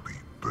how to be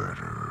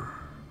better.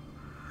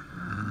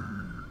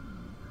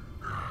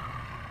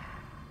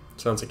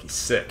 Sounds like he's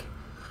sick.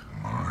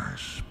 My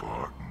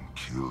Spartan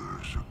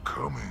killers are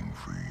coming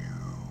for you.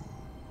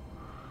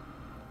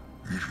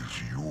 It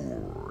is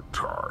your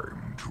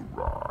time to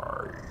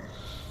rise.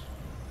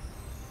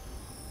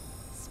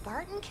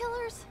 Spartan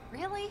killers?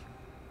 Really?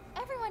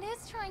 Everyone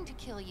is trying to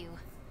kill you.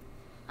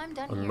 I'm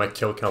done. I mean, here. my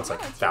kill count's like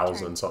Now it's your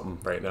 1,000 turn. something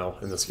right now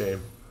in this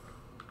game.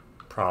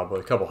 Probably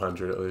a couple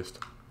hundred at least.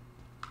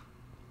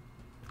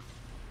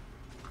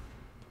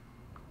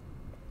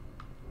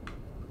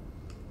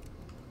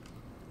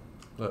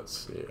 Let's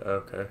see.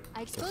 Okay.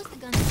 I exposed the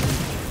gun. Destroy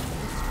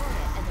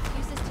it, and the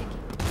fuse is ticking.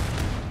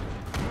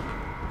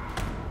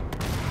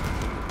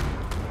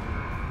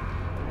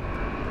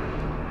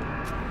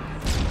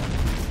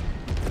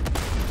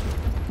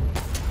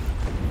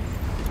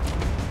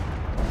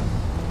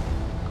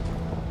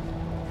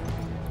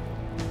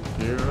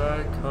 Here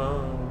I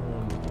come.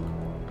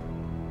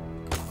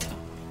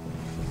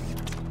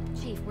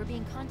 Chief, we're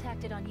being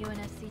contacted on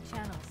UNSC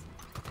channels.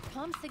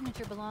 Tom's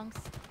signature belongs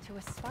to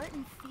a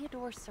Spartan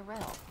Theodore Sorrel,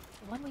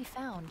 the one we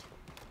found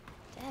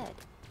dead.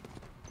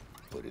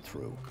 Put it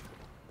through.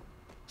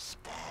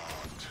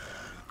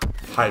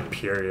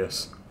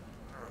 Hyperius.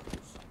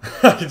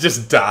 I could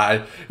just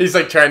die. He's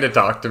like trying to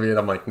talk to me, and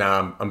I'm like,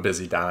 nah, I'm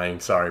busy dying.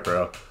 Sorry,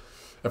 bro.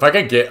 If I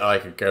could get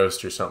like a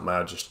ghost or something,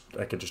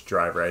 I could just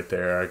drive right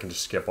there. I can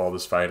just skip all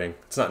this fighting.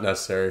 It's not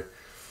necessary.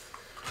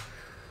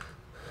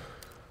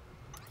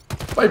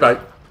 Bye bye.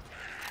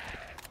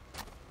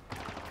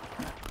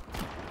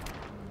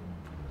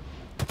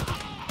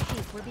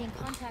 Chief, we're being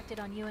contacted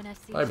on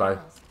UNSC Bye bye.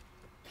 channels.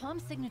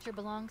 Tom's signature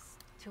belongs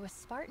to a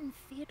Spartan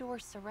Theodore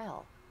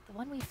Sorrel, the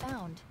one we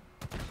found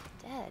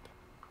dead.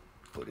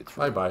 Put it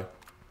through. Bye bye.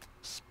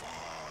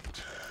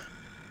 Spartan.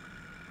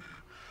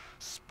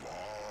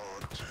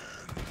 Spartan.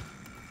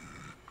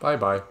 Bye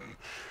bye.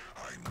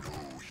 I know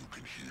you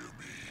can hear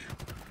me.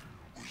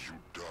 Will you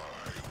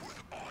die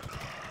with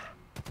honor?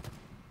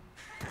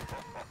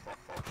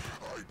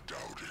 I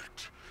doubt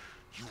it.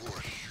 You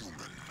are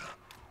human.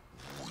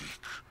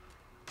 Weak.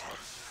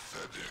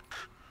 Pathetic.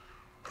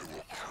 I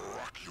will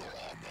crack your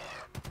armor.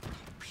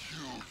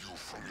 Peel you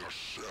from your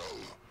shell.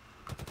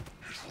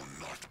 It will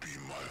not be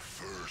my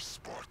first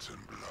Spartan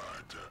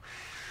blood,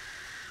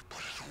 but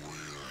it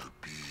will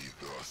be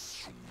the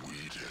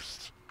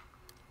sweetest.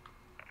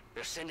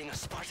 They're sending a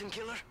Spartan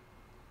killer?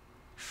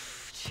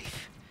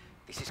 Chief,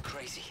 This is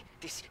crazy.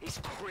 This is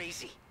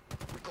crazy.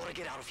 We gotta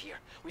get out of here.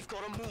 We've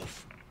gotta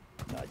move.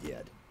 Not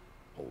yet.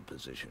 Hold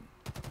position.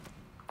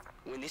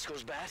 When this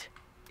goes bad,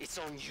 it's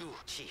on you,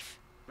 Chief.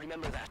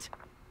 Remember that.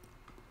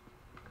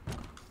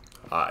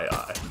 Aye,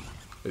 aye.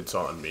 It's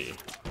on me.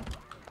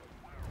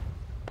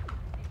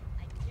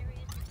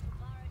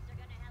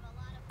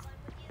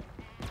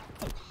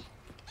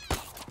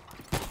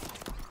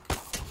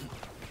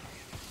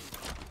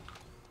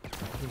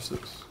 Who's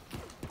this?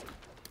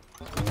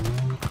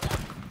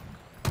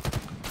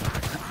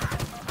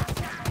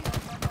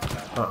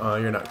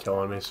 You're not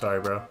killing me. Sorry,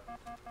 bro.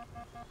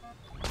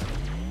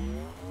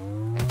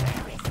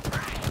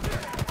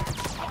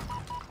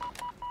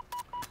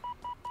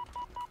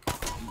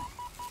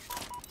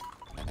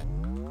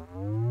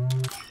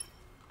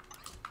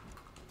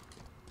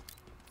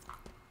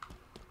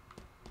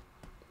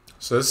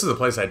 So this is the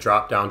place I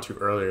dropped down to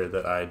earlier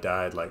that I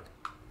died, like,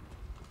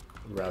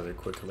 rather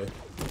quickly.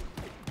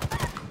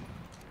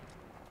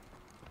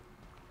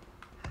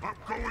 I'm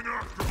going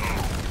after them!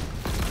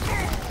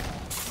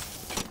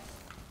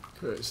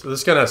 Okay, so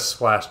this gun has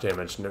splash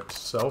damage note to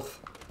self.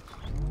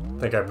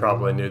 I think I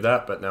probably knew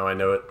that, but now I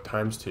know it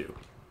times 2.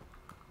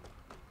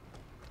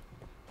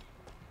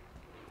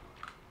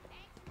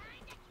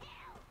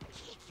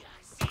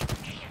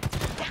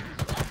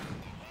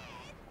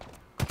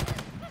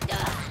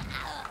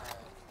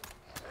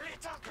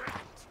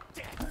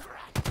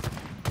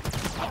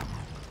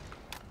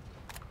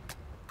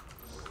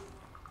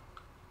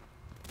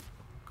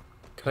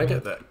 Can I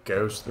get that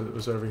ghost that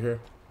was over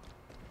here?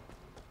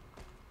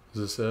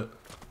 Is this it?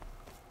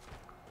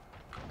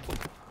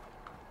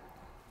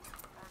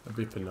 That'd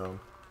be Phenom.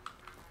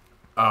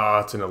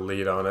 Ah, it's an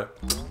elite on it.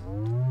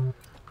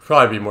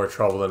 Probably be more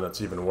trouble than it's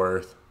even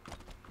worth.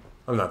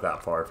 I'm not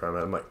that far from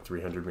it. I'm like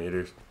 300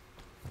 meters.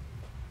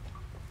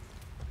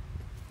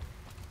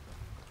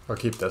 I'll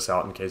keep this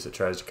out in case it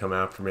tries to come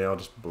after me. I'll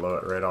just blow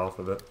it right off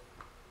of it.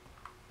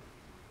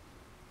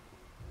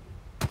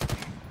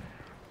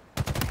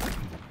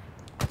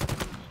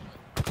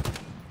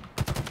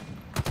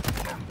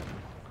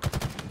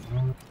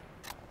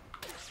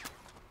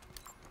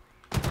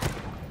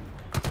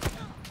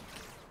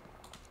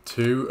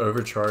 Two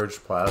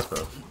overcharged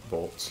plasma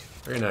bolts.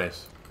 Very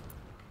nice.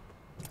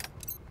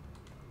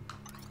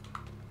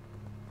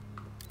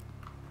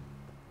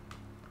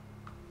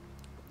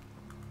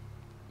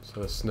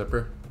 So a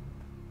snipper.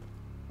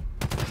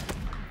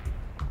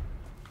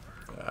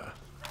 Yeah,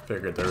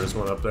 figured there was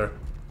one up there.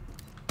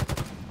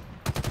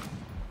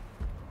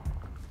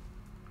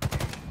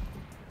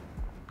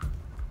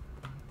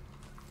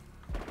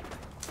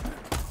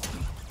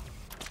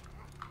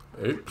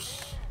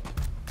 Oops.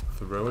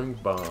 Throwing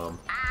bomb.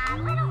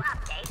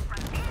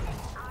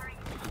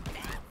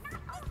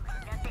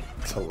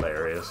 It's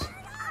hilarious.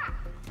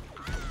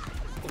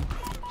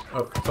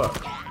 Oh,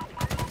 fuck.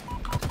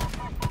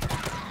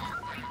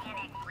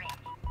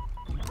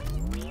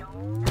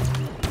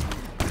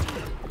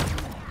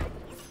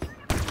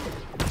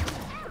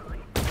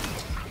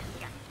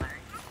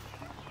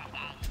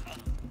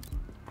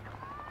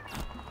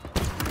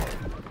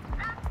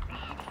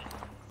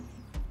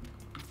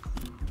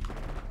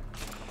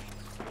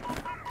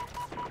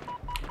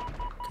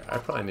 I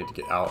probably need to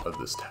get out of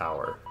this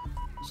tower.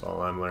 That's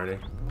all I'm learning.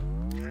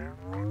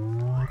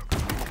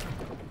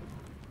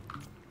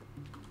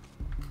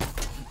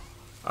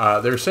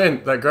 They were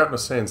saying, that grunt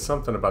was saying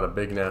something about a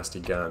big nasty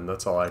gun.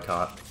 That's all I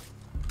caught.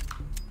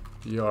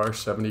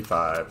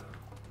 BR-75.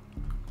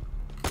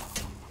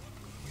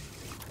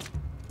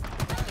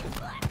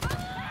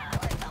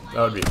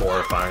 That would be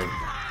horrifying.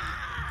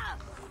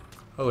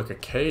 Oh, look, a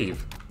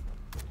cave.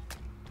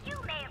 You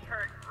may have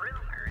heard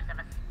rumors of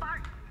a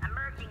Spartan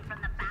emerging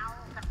from the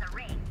bowels of the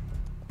ring.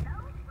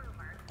 Those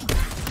rumors...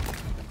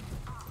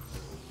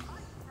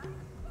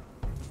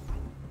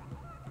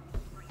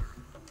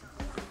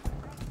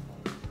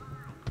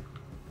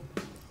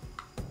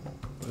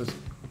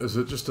 Is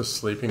it just a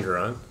sleeping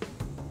grunt?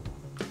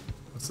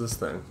 What's this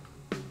thing?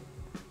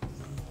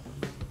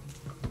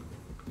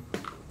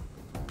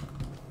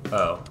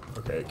 Oh,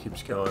 okay, it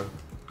keeps going.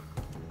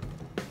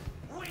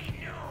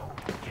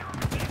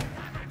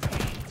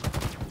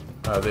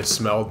 They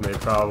smelled me,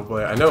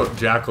 probably. I know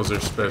jackals are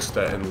supposed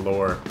to, in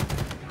lore,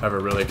 have a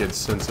really good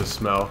sense of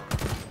smell.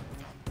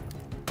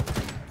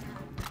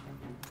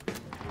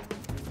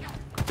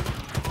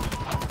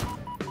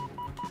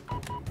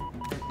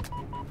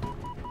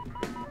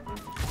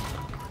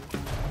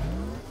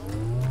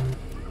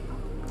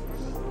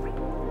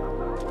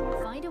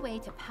 Find a way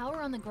to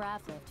power on the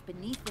grav lift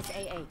beneath this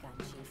AA gun,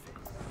 Chief.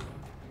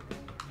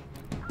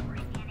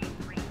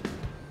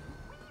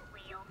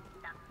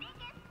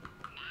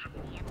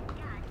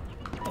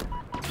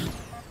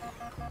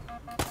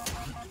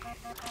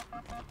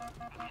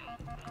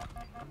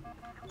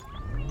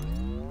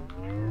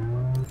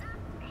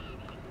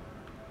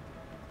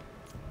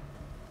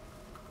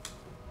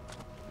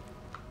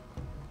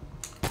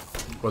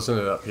 Wasn't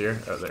it up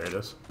here? Oh, there it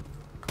is.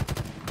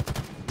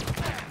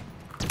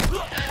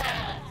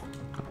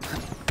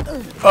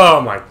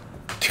 Oh my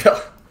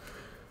god.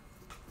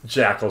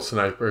 Jackal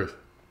sniper.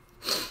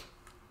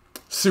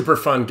 Super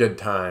fun, good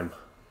time.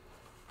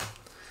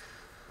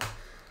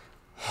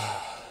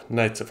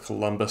 Knights of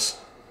Columbus.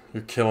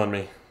 You're killing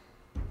me.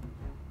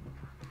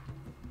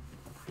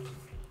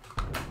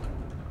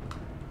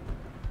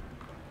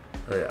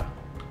 Oh yeah.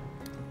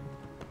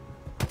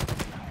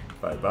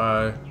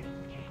 Bye-bye.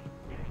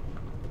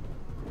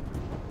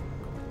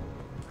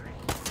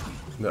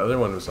 The other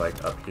one was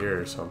like up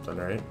here or something,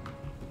 right?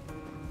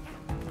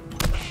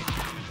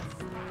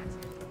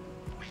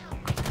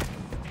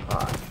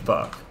 Ah,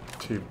 fuck.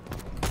 Two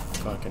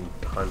fucking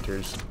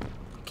hunters.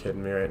 You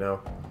kidding me right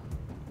now?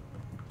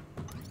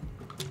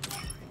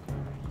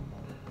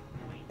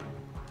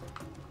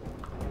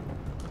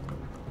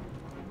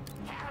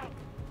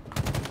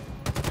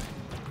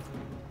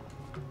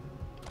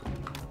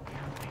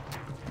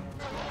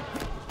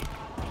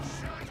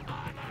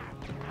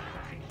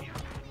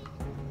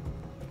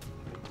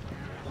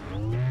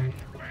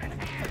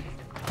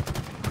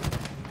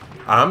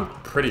 I'm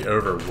pretty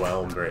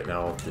overwhelmed right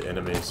now with the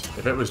enemies.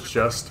 If it was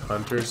just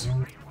hunters...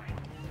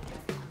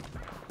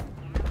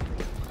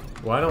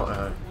 Why don't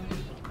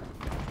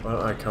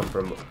I come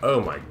from...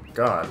 Oh my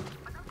god.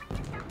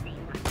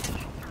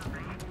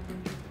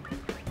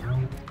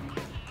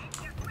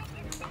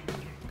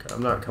 Okay,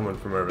 I'm not coming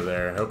from over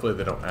there. Hopefully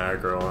they don't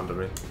aggro onto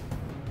me.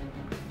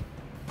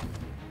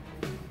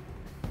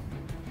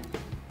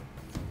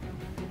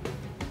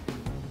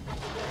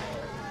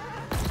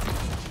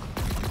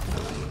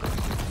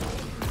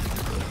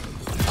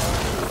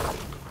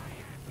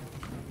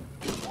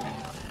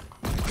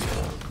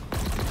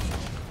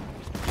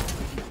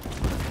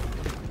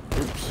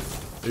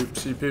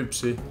 Oopsie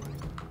poopsie.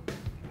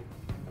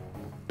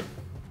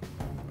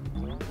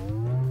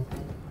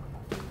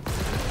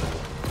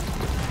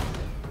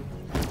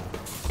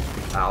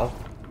 Ow.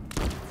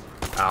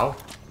 Ow.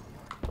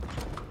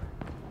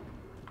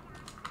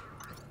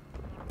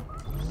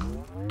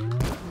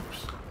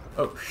 Oops.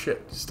 Oh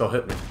shit, still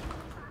hit me.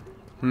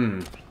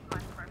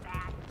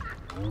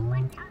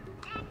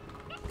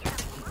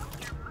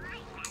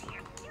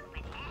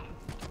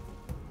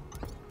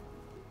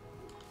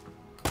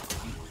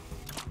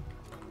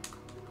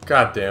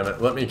 God damn it,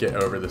 let me get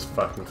over this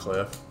fucking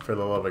cliff, for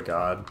the love of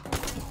God.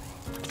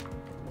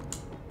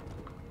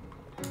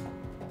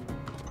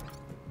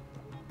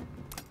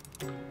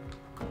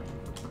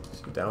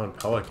 Sit down,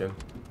 Pelican.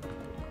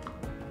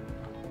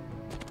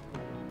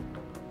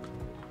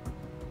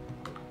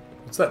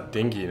 What's that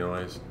dingy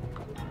noise?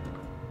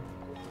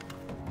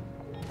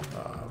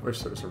 I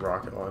wish there was a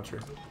rocket launcher.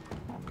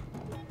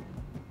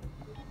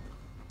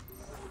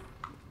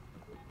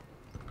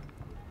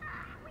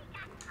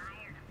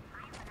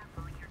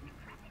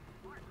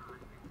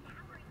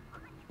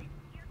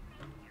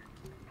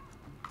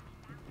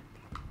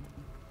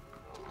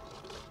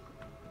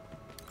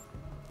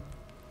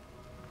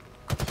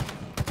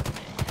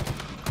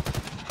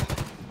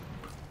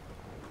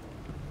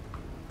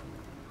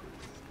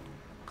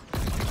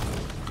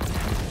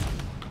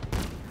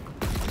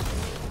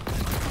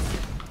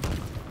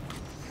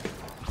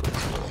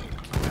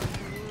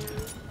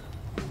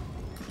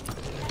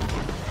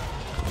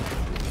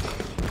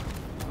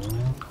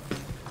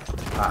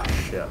 Ah,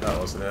 shit, that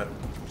wasn't it.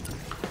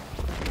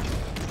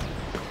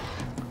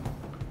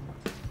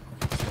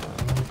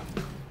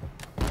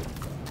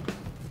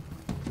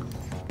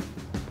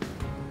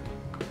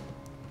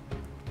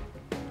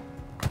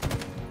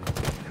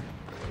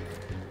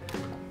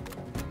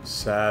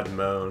 Sad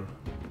moan.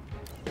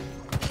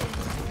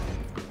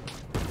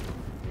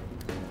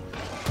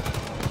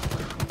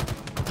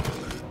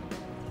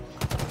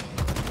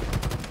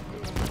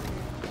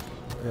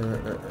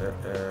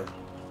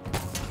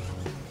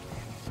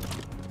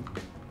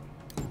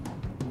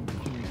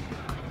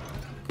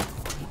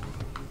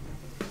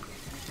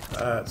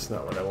 That's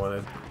not what I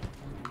wanted.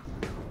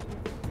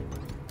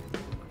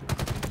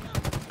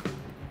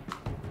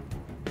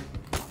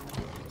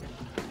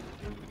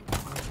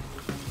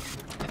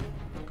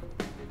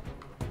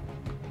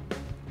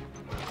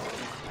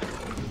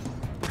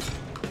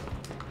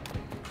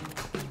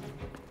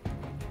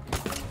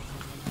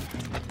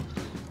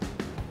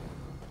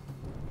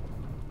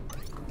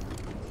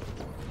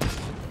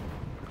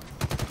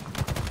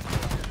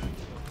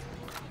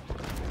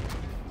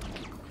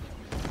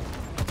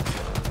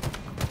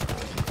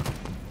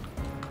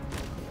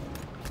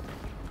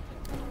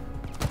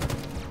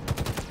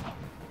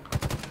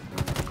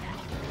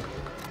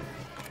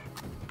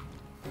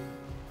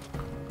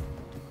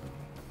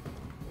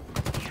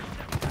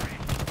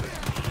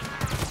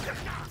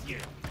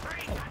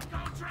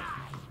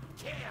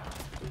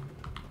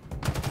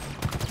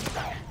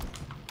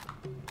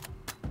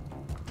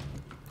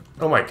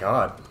 Oh my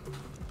god.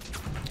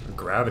 A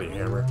gravity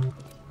hammer.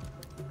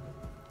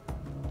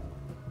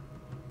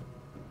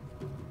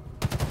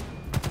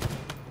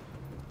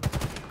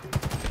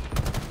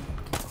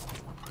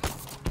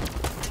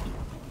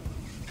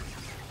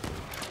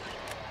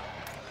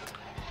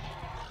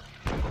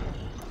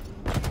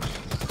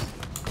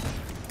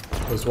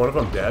 Was one of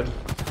them dead?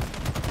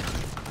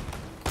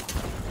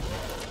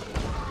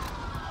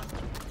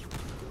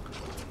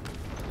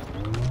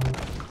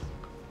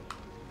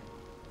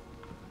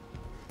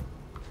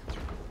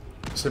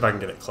 See if I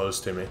can get it close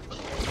to me.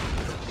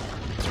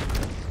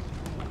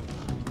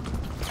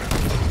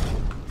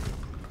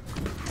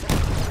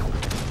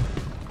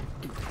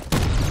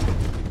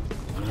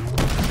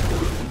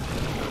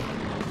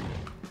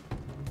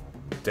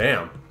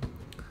 Damn.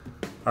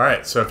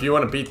 Alright, so if you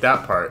want to beat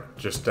that part,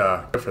 just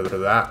go for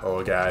that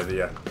little guy,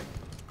 the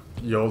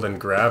Yolden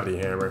gravity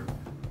hammer.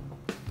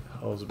 What the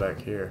hell's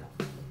back here?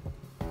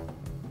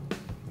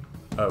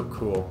 Oh,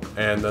 cool.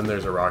 And then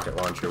there's a rocket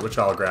launcher, which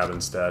I'll grab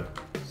instead.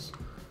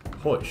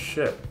 Holy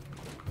shit.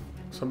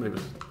 Somebody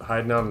was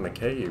hiding out in the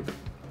cave.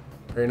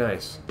 Very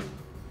nice.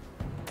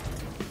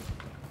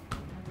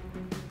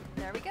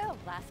 There we go.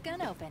 Last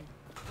gun open.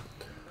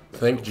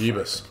 Thank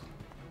Jeebus.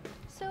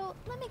 So,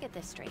 let me get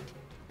this straight.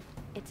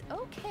 It's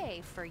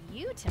okay for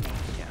you to make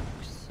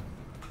jokes.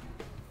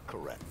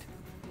 Correct.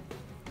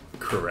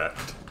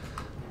 Correct.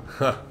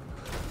 Huh.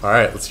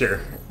 Alright, let's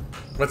hear.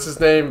 What's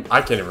his name?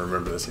 I can't even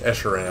remember this.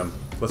 Escharam.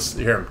 Let's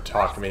hear him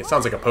talk to me. It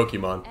sounds like a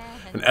Pokemon.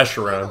 An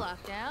Escharam.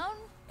 Lockdown.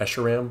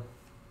 Escharam?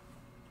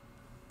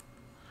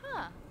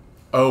 Huh.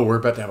 Oh, we're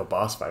about to have a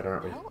boss fight,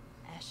 aren't we? Oh,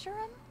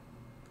 Escharam?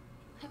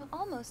 I'm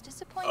almost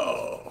disappointed.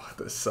 Oh,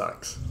 this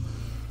sucks.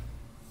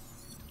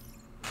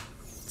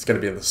 It's gonna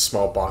be in the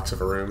small box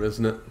of a room,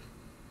 isn't it?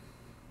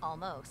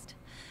 Almost.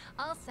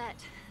 All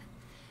set.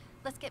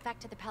 Let's get back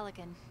to the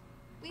Pelican.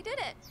 We did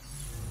it.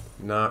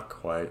 Not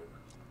quite.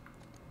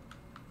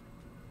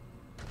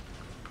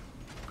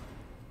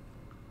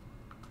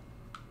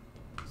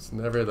 It's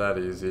never that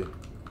easy.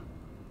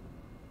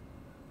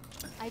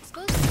 I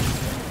exposed the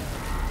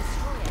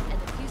destroy it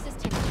and the fuse is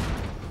taken.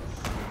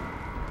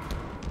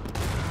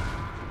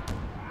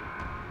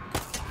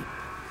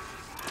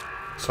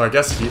 So I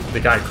guess the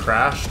guy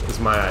crashed is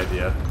my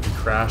idea. He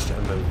crashed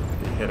and then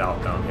he hit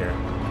out down here.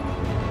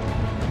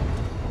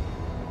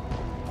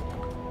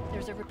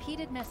 There's a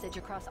repeated message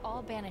across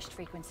all banished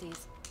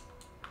frequencies.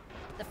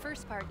 The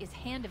first part is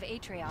Hand of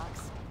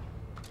Atriox.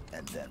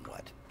 And then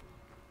what?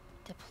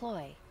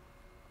 Deploy.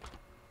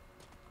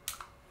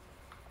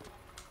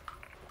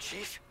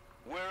 Chief,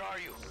 where are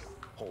you?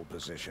 Hold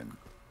position.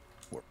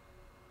 We're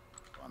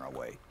on our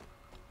way.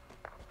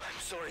 I'm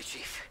sorry,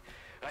 Chief.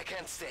 I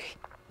can't stay.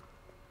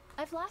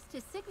 I've lost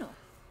his signal.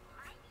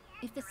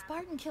 If the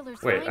Spartan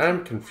killers Wait, find I'm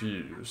him,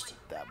 confused.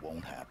 That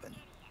won't happen.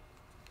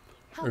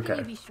 how can okay.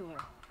 you be sure?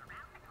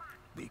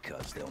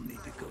 Because they'll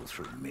need to go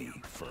through me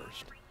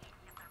first.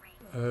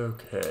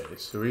 Okay,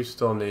 so we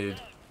still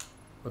need...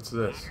 What's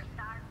this?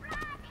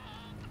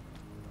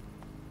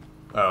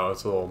 Oh,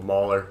 it's a little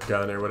Mauler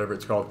gun or whatever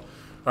it's called.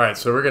 Alright,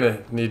 so we're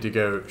gonna need to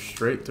go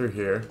straight through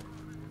here.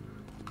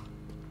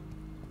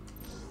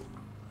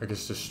 I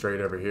guess just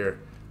straight over here.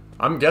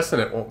 I'm guessing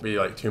it won't be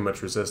like too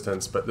much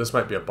resistance, but this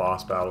might be a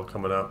boss battle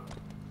coming up.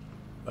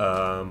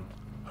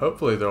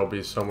 Hopefully there'll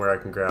be somewhere I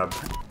can grab...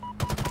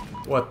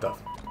 What the...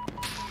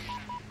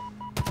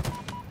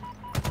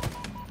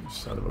 You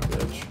son of a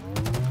bitch.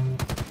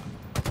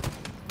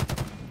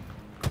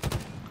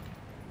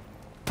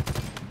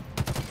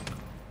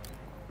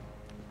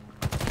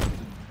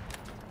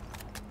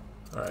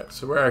 Alright,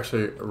 so we're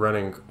actually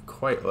running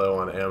quite low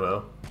on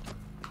ammo.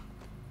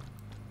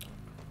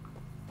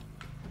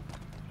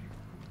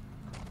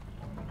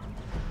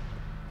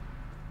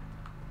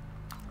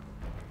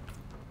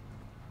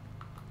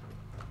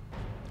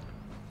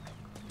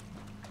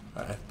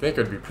 I think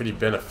it would be pretty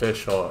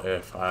beneficial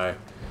if I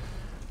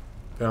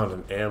found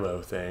an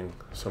ammo thing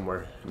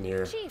somewhere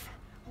near. Chief,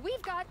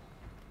 we've got,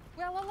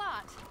 well, a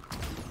lot.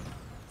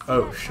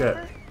 Oh shit.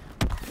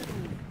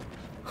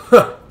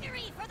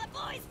 Victory for the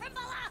boys from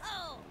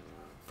Vallejo!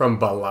 From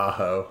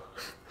Vallejo.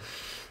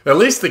 At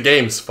least the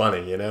game's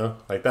funny, you know?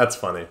 Like, that's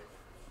funny.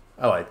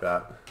 I like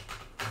that.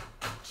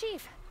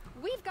 Chief,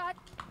 we've got,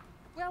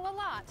 well, a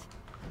lot.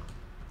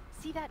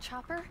 See that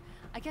chopper?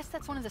 I guess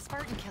that's one of the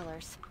Spartan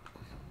killers.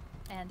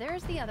 And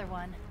there's the other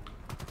one.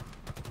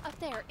 Up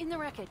there, in the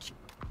wreckage.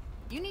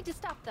 You need to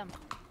stop them.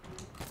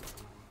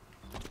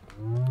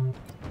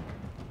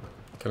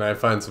 Can I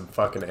find some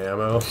fucking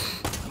ammo?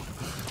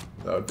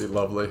 That would be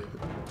lovely.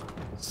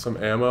 Some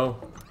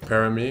ammo?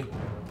 Para me?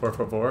 Por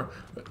favor?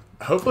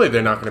 Hopefully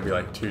they're not going to be,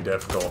 like, too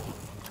difficult.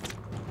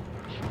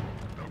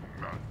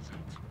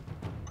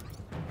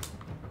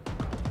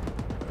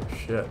 Oh,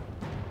 shit.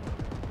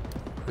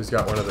 Who's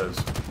got one of those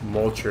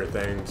mulcher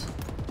things?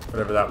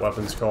 Whatever that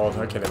weapon's called.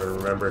 I can't even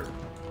remember.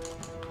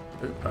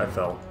 Oop, I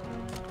fell.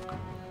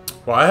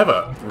 Well, I have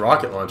a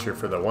rocket launcher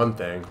for the one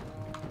thing.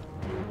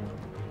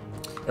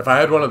 If I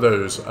had one of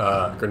those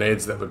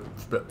grenades that would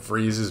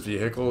freeze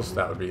vehicles,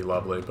 that would be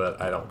lovely,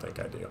 but I don't think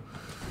I do.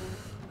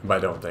 But I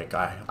don't think.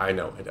 I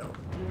know I don't.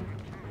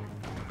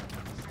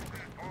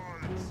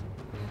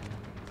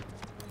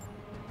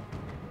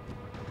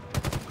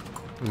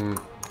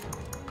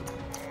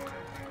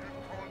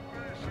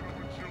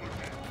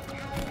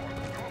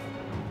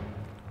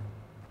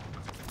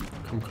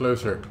 Come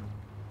closer.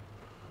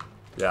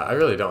 Yeah, I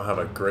really don't have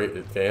a great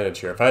advantage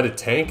here. If I had a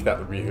tank, that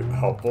would be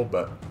helpful,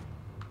 but...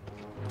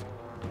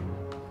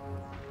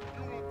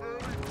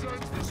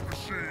 This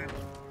machine.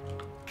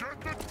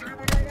 Get the demon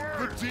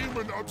away! The demon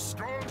even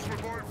absconds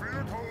with my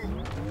vehicle.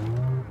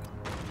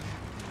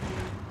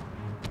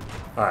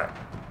 Alright.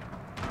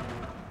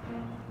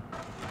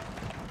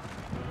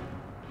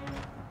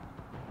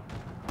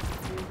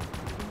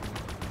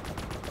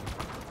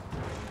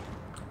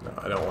 No,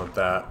 I don't want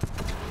that.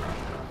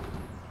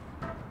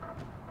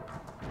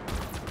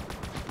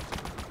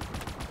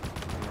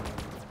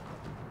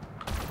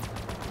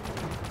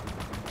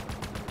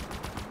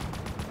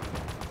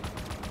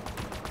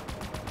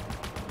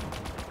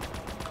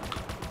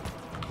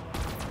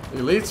 The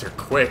elites are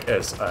quick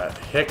as a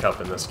hiccup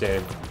in this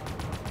game.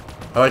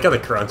 I like how the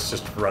grunts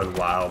just run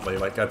wildly,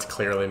 like that's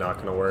clearly not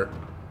going to work.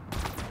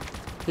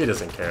 He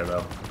doesn't care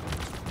though.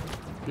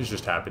 He's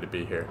just happy to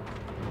be here.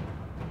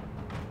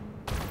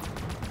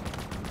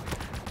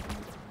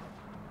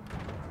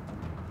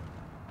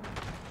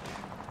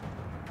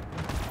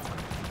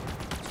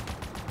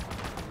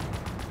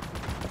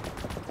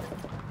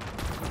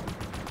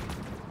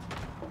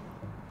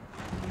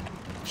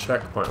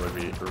 Checkpoint would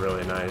be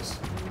really nice.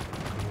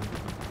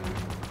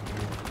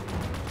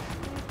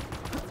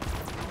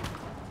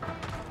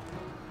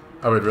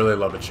 I would really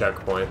love a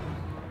checkpoint.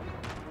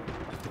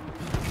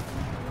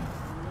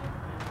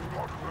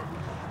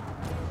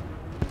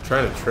 I'm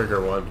trying to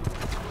trigger one.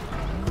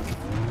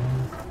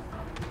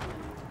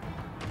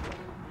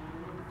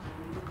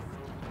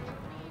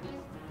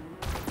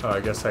 Oh, I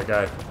guess that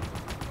guy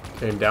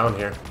came down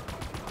here.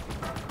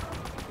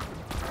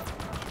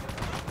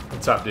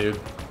 What's up, dude?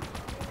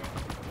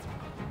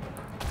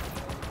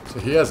 So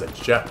he has a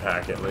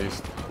jetpack at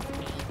least.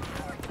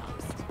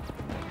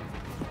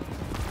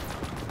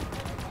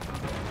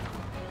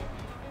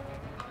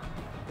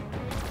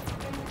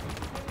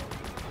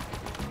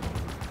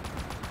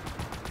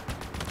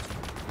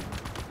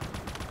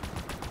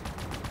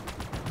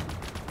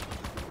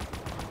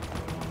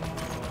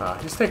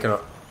 He's taking a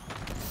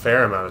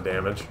fair amount of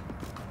damage.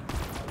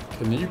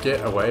 Can you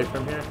get away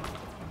from here?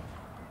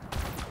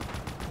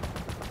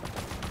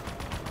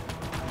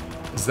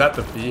 Is that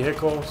the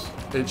vehicle's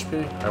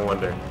HP? I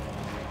wonder.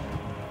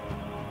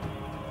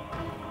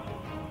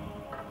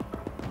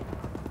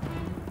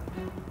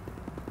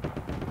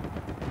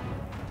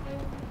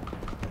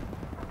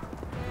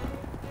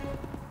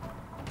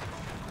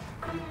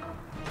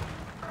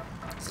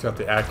 It's got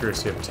the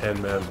accuracy of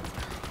 10 men.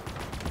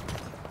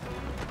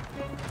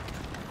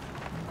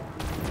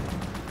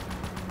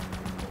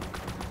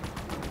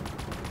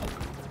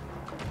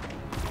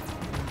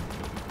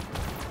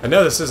 I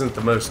know this isn't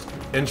the most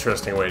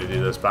interesting way to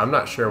do this, but I'm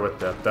not sure what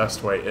the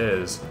best way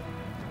is.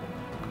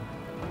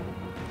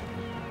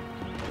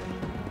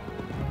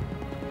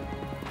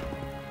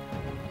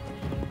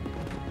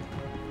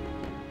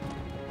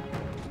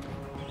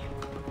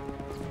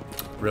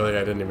 Really, I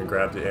didn't even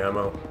grab the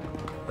ammo.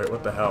 Wait,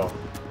 what the hell?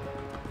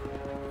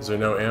 Is there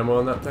no ammo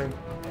on that thing?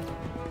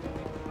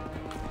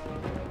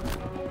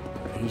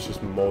 He's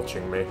just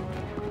mulching me.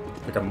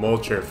 Like a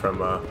mulcher from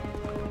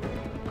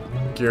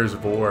Gears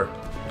of War.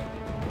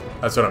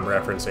 That's what I'm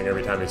referencing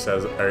every time he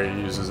says it, or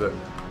he uses it.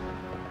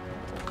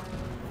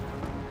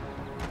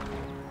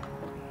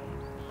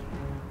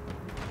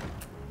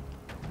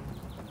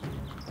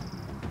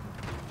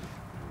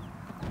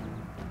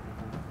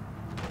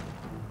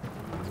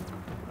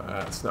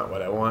 That's not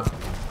what I want.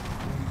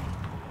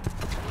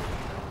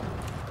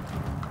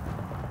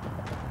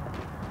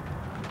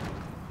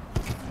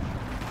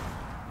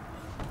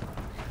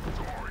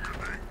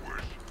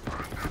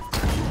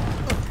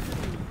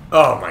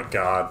 Oh my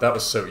god, that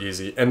was so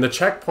easy. And the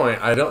checkpoint,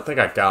 I don't think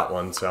I got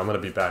one, so I'm going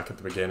to be back at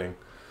the beginning.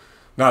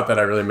 Not that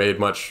I really made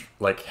much,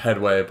 like,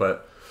 headway,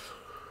 but...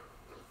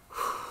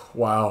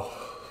 Wow.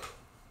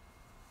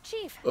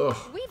 Chief, Ugh.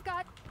 we've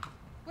got,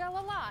 well,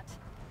 a lot.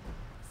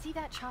 See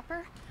that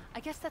chopper? I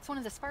guess that's one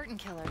of the Spartan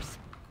killers.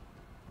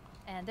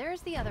 And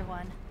there's the other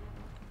one.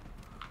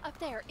 Up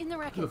there, in the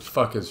Who wreckage. the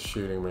fuck is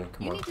shooting me?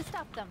 Come You on. need to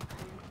stop them.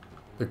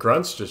 The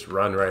grunts just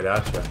run right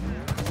at you.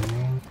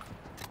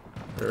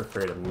 They're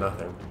afraid of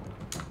nothing.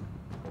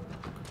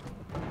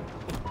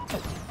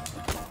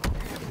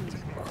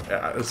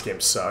 Yeah, this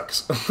game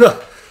sucks.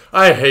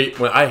 I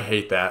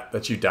hate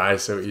that you die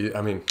so easy.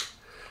 I mean,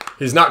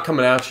 he's not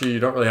coming at you. You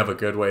don't really have a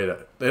good way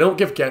to. They don't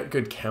give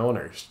good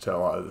counters to a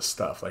lot of this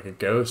stuff. Like a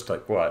ghost.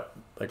 Like what?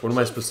 Like what am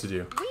I supposed to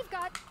do? We've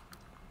got,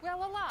 well,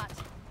 a lot.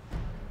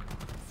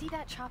 See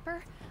that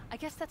chopper? I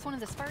guess that's one of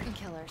the Spartan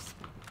killers.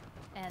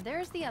 And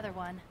there's the other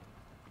one.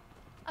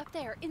 Up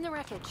there, in the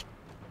wreckage.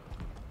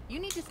 You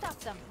need to stop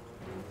them.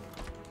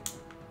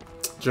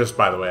 Just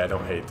by the way, I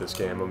don't hate this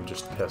game. I'm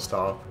just pissed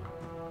off.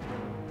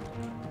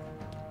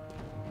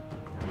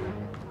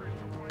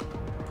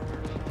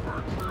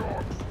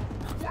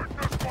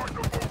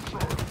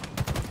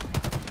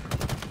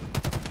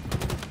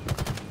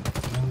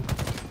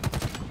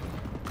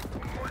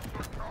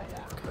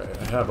 Okay,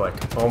 I have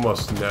like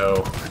almost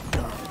no.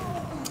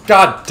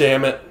 God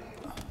damn it!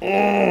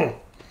 Hey,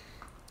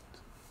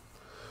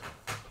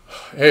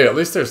 at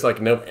least there's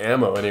like no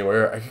ammo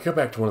anywhere. I could go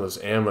back to one of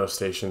those ammo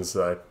stations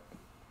that I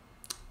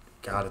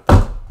got at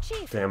the...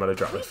 Chief, Damn it, I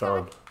dropped my we've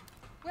phone. got,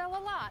 well,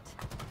 a lot.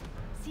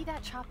 See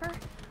that chopper?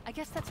 I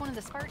guess that's one of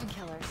the Spartan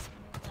killers.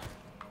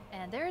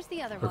 And there's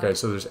the other one. Okay,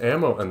 so there's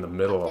ammo in the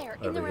middle Up there,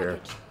 in over the here.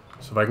 wreckage.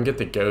 So if I can get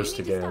the We ghost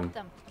need to stop again,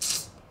 them.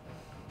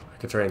 I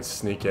could try and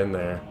sneak in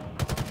there.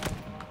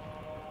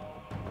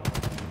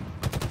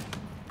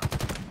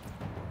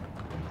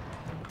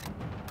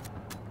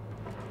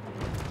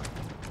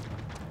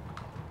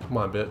 Come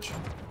on, bitch.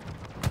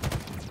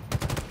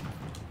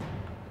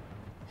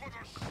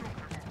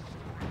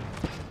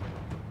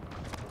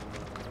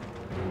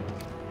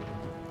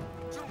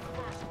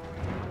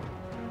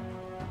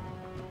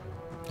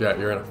 Yeah,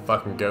 you're in a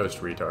fucking ghost,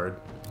 retard.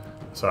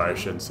 Sorry, I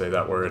shouldn't say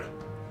that word.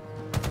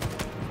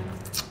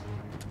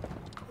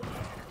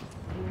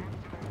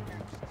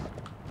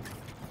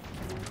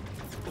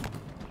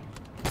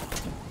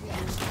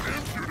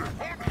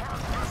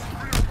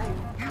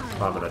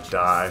 I'm gonna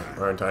die,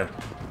 aren't I?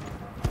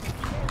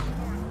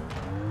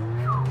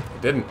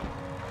 Didn't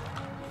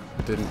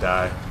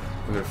die.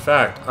 And in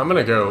fact, I'm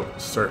gonna go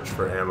search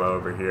for ammo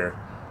over here.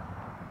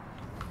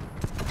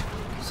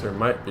 So there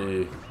might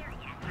be...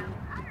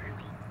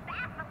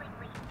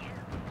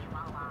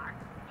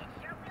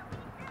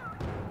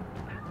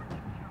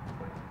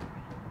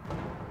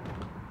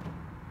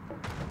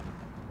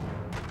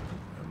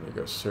 I'm gonna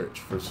go search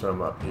for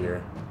some up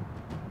here.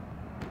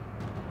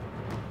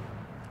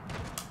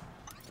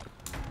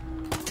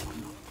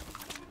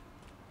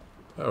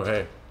 Oh,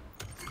 hey.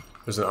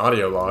 There's an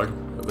audio log,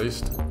 at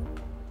least.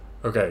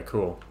 Okay,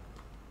 cool.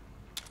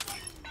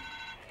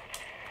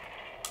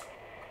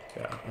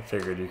 Yeah, I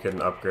figured you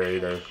couldn't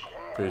upgrade or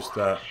boost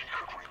that.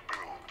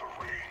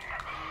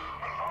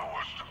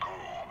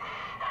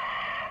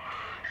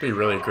 It'd be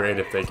really great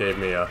if they gave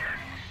me a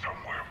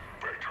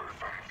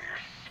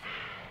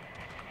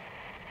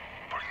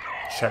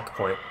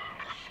checkpoint.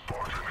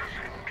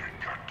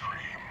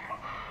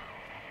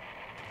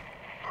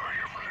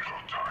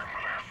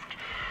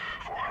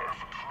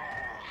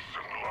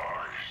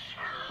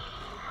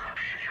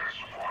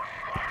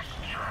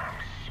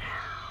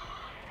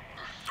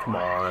 Come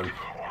on.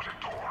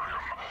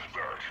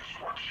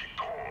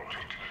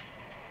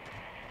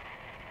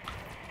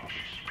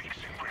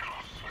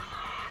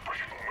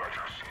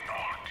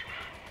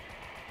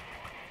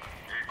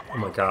 Oh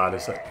my god,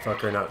 is that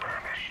fucker not...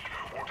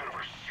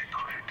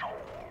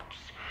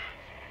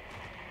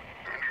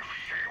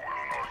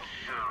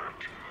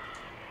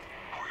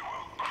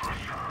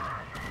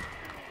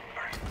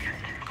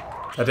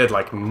 I did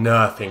like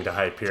nothing to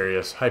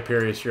Hyperius.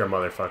 Hyperius, you're a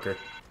motherfucker.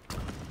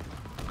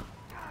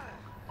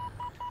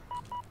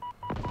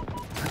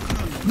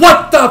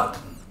 What the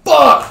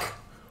fuck?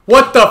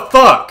 What the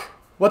fuck?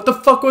 What the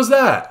fuck was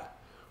that?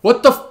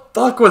 What the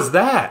fuck was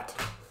that?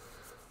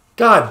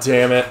 God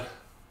damn it.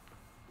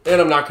 And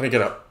I'm not gonna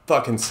get a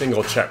fucking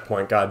single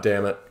checkpoint, god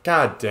damn it.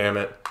 God damn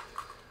it.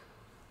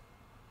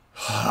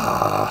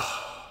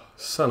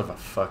 Son of a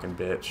fucking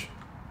bitch.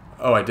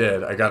 Oh, I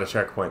did. I got a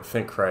checkpoint.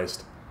 Thank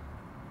Christ.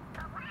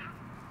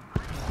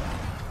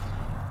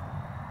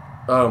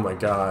 Oh my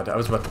god. I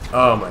was about to...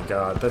 Oh my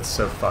god. That's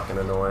so fucking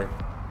annoying.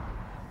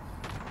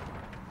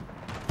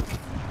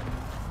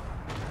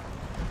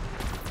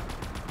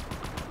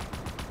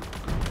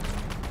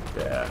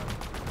 Yeah.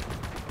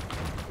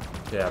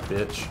 Yeah,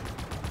 bitch.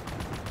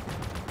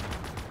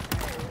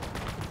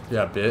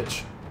 Yeah,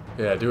 bitch.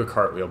 Yeah, do a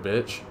cartwheel,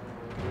 bitch.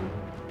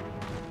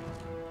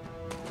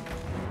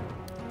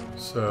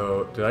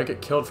 So, did I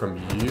get killed from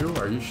you?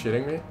 Are you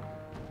shitting me?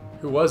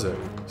 Who was it?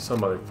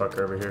 Some motherfucker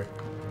over here.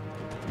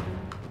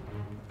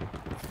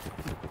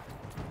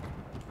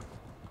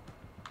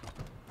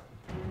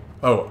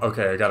 Oh,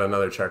 okay, I got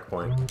another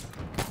checkpoint.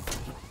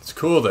 It's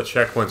cool that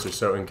checkpoints are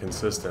so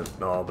inconsistent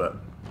and all, but...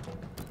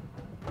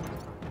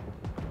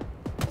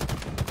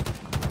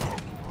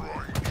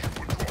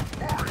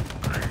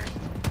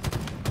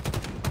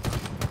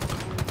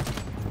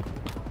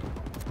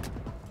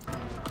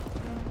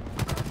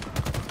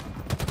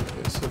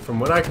 Okay, so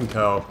from what I can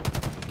tell,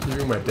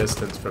 keeping my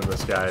distance from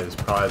this guy is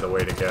probably the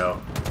way to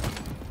go.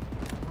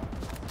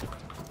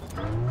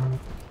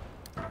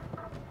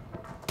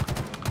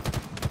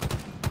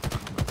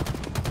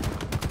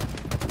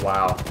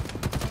 Wow.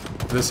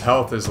 This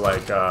health is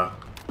like that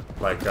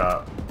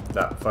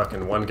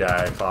fucking one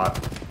guy I fought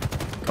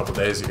a couple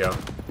days ago.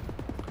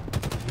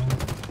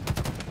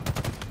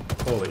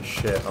 Holy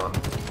shit, huh?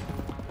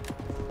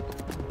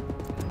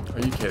 Are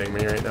you kidding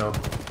me right now?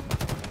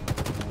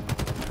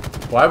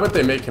 Why would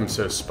they make him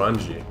so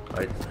spongy?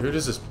 Like, who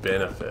does this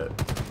benefit?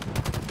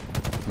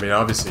 I mean,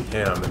 obviously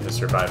him and his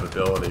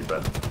survivability,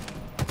 but...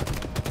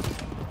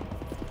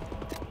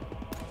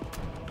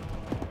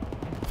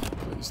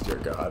 Please, dear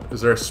God. Is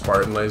there a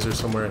Spartan laser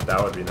somewhere?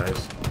 That would be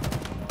nice.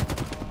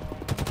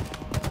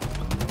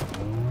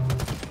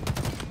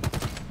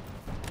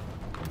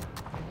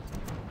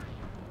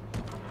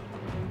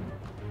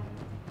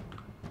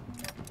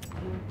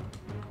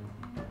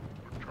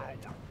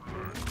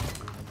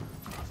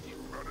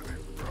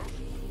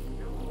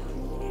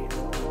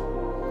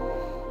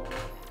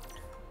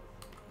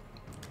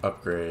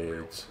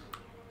 Upgrades.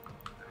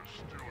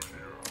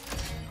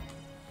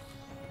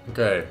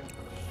 Okay.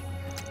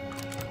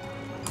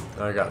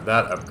 I got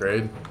that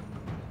upgrade.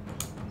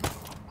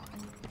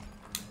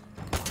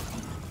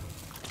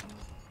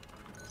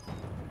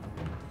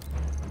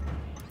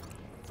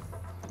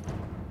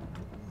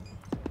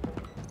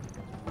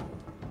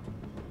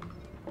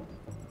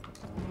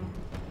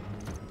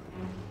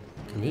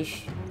 Can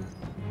he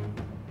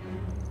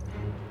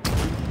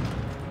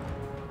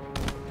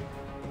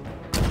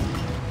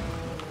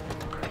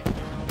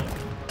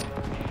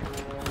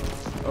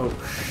Oh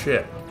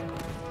shit.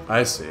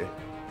 I see.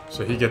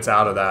 So he gets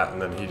out of that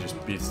and then he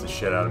just beats the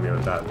shit out of me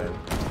with that then.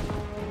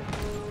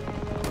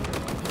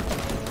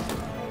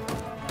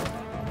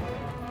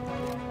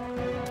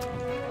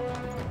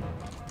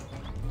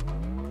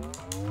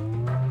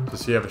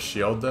 Does he have a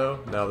shield though,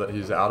 now that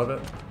he's out of it?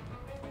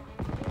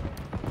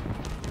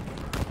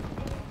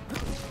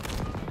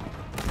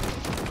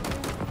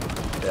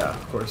 Yeah,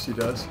 of course he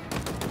does.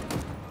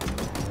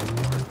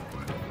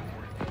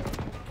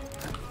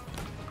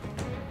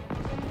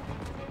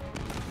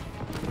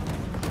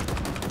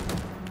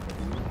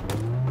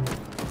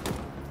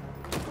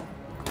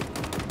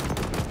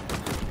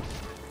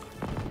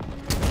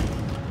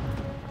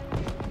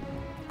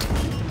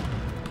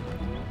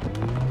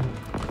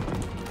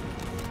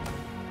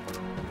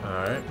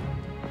 Alright.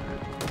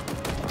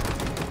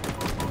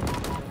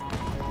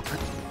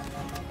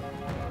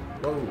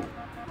 Whoa.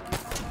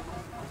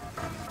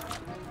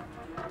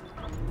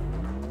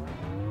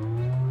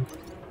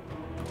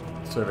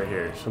 What's over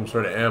here? Some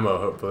sort of ammo,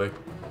 hopefully.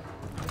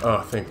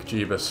 Oh, thank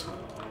Jeebus.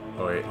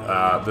 Oh wait,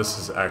 this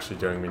is actually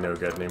doing me no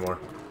good anymore.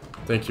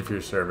 Thank you for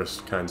your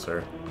service, kind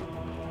sir.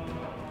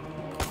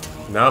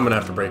 Now I'm gonna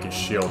have to break his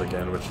shield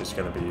again, which is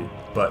gonna be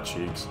butt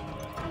cheeks.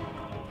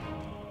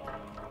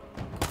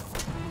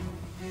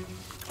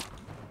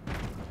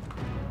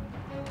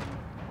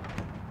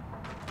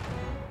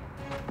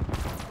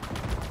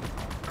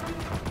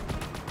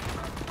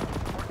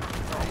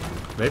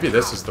 Maybe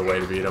this is the way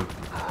to beat him.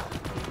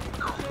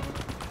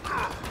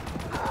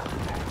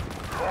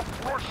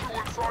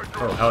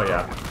 Oh, hell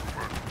yeah.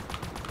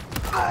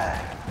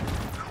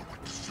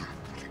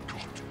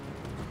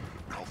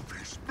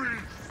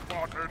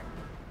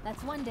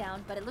 That's one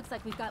down, but it looks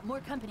like we've got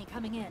more company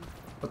coming in.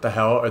 What the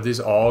hell? Are these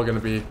all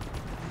gonna be...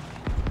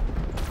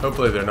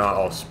 Hopefully they're not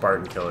all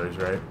Spartan killers,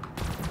 right?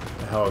 What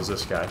the hell is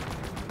this guy?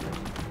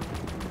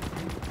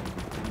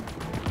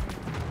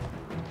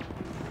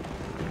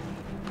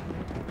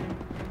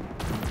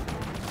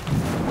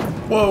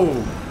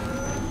 Whoa!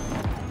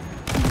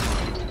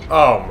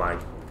 Oh my...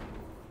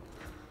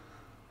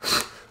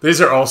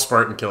 These are all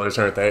Spartan killers,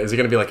 aren't they? Is it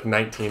gonna be like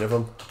 19 of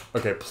them?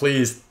 Okay,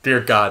 please,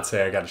 dear God,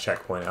 say I got a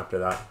checkpoint after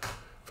that.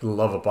 For the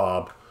love of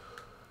Bob.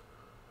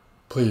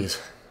 Please.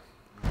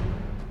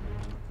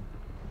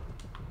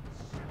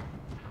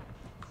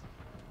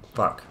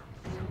 Fuck.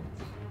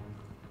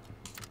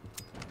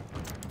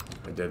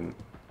 I didn't.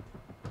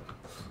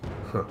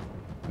 Huh.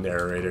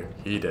 Narrator,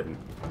 he didn't.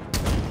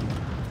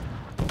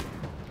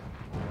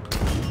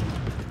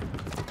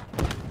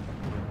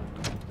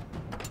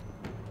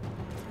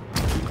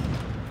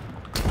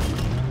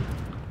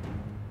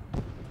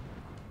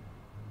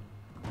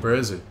 Where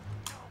is he?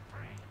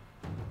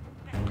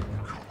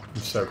 I'm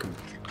so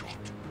confused.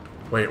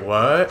 Wait,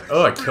 what?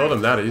 Oh, I killed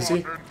him that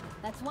easy?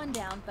 That's one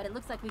down, but it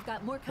looks like we've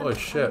got more company Holy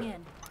shit. coming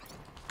in.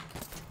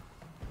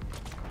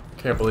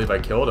 Can't believe I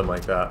killed him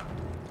like that.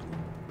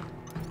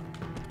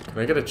 Can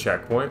I get a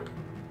checkpoint?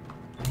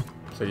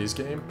 Please,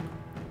 game?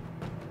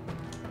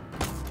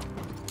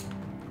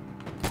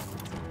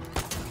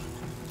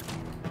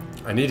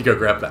 I need to go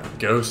grab that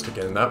ghost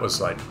again. That was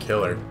like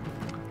killer.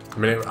 I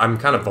mean, I'm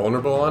kind of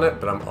vulnerable on it,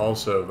 but I'm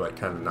also like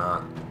kind of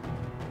not.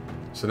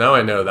 So now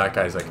I know that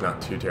guy's like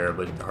not too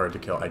terribly hard to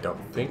kill. I don't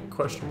think,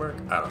 question mark?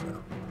 I don't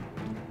know.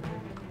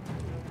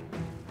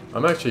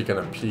 I'm actually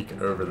gonna peek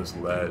over this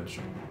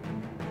ledge.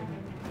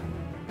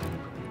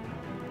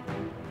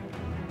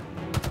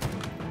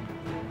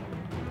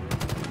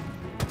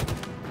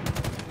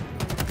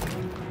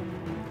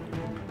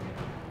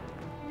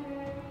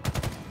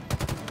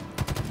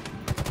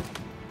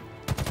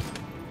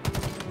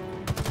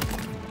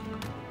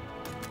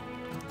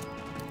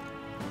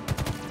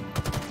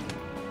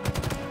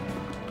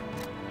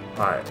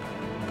 Alright.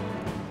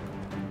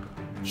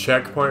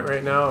 Checkpoint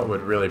right now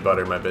would really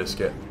butter my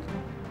biscuit.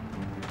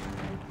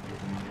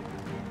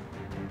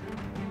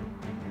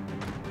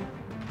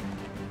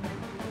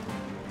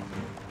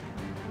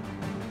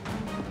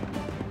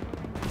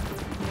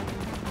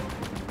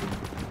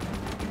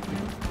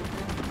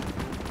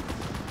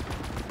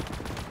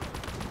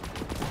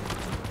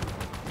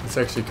 It's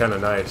actually kind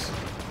of nice.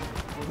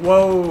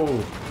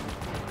 Whoa!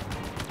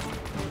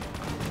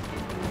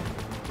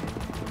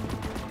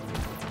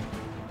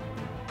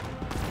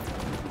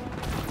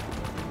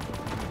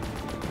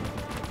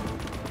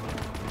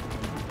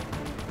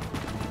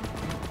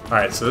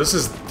 Alright, so this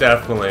is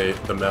definitely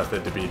the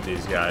method to beat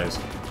these guys.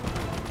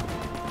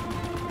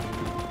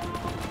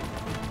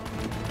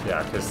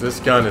 Yeah, because this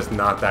gun is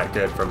not that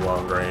good from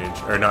long range,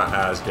 or not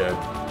as good.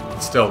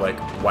 It's still like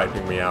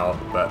wiping me out,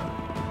 but...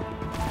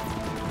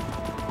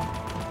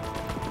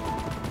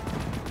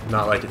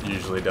 Not like it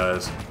usually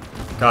does.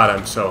 God,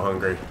 I'm so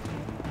hungry.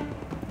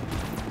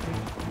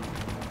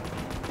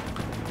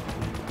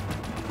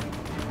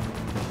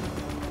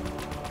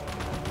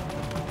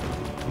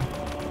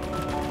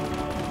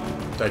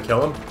 Did I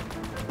kill him?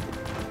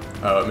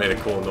 Oh, it made a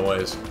cool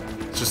noise.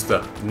 It's just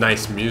the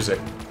nice music.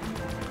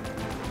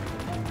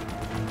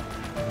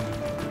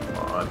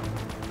 Come on.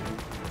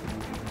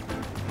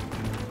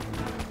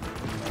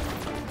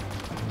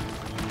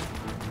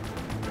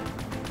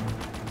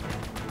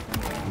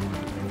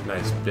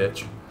 Nice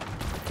bitch.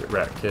 Get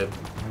rat kid.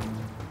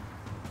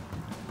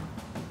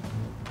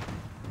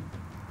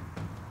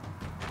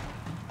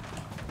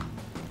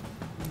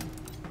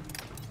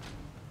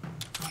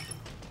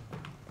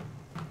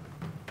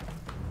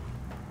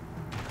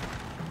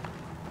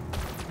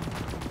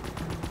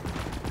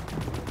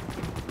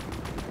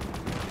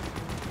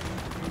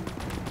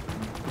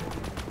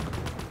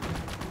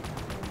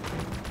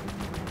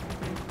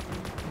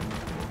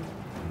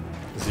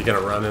 Is he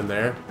gonna run in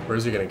there?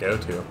 Where's he gonna go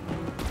to?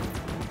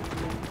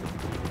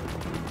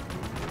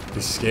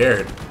 He's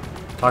scared.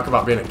 Talk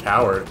about being a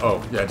coward.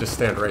 Oh, yeah, just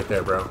stand right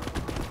there, bro.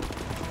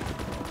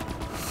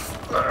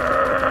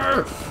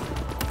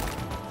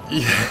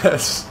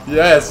 Yes,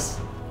 yes.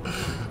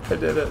 I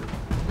did it.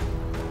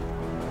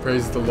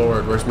 Praise the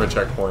Lord. Where's my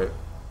checkpoint?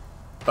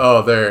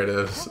 Oh, there it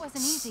is. That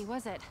wasn't easy,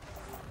 was it?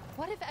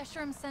 What if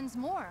Esherim sends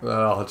more?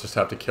 I'll just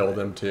have to kill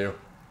them too.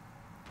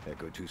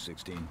 Echo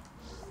 216.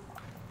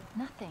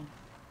 Nothing.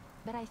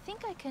 But I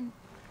think I can...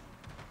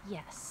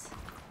 Yes.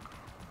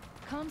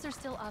 Comms are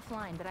still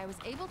offline, but I was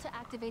able to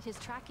activate his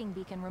tracking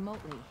beacon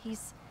remotely.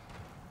 He's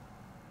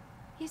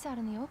out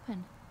in the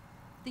open.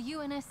 The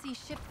UNSC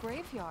ship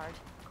graveyard.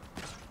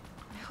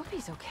 I hope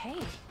he's okay.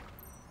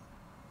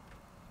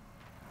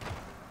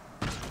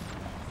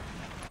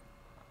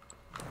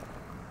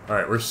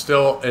 Alright, we're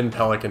still in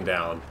Pelican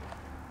Down.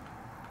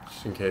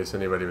 Just in case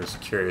anybody was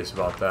curious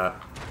about that.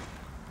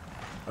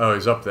 Oh,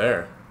 he's up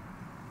there.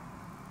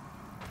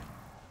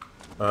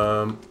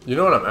 You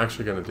know what I'm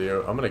actually going to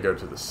do? I'm going to go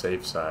to the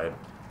safe side.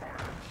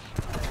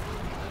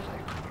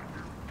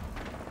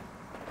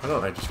 Why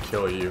don't I just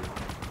kill you?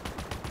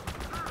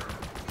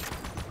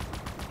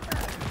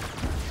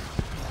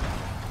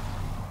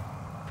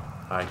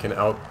 I can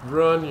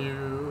outrun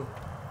you.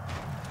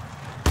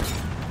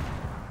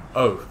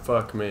 Oh,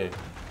 fuck me.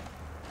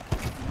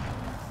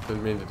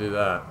 Didn't mean to do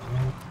that.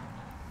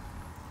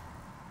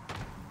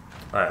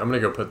 Alright, I'm gonna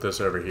go put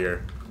this over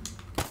here.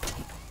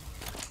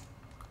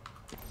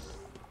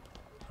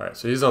 Alright,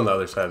 so he's on the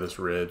other side of this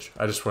ridge.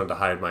 I just wanted to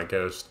hide my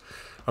ghost.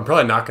 I'm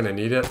probably not going to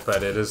need it,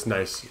 but it is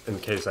nice in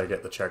case I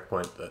get the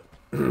checkpoint that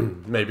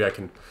maybe I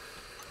can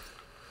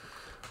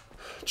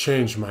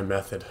change my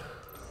method.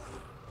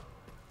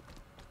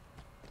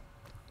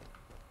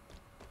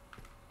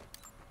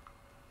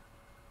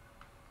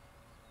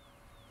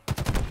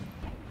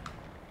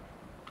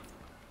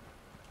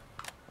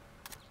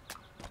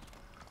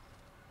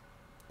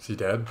 Is he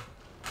dead?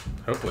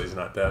 Hopefully he's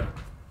not dead.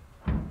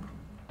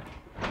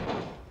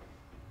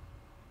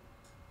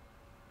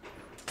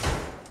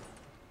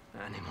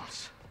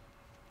 Animals.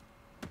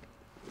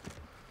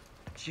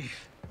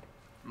 Chief,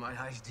 my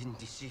eyes didn't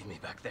deceive me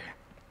back there.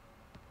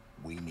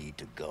 We need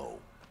to go.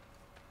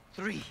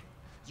 3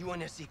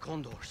 UNSC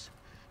condors.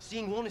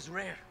 Seeing one is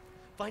rare.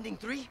 Finding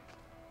 3?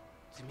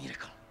 It's a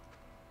miracle.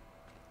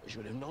 I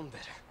should have known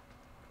better.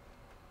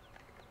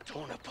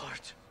 Torn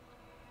apart.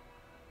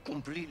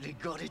 Completely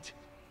gutted.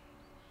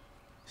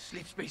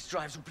 Sleep space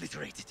drives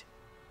obliterated.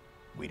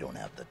 We don't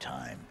have the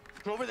time.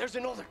 Over there's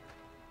another.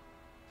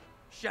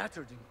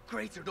 Shattered and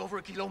cratered over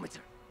a kilometer.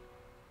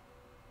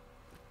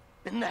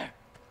 And there.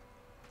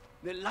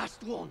 The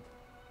last one.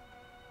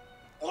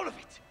 All of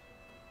it.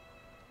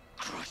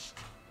 Crushed.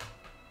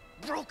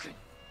 Broken.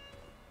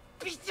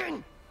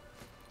 Beaten.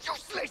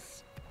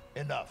 Useless.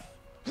 Enough.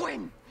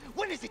 When?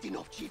 When is it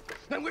enough, Chief?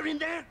 When we're in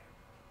there?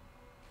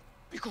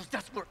 Because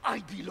that's where I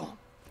belong.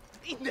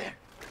 In there.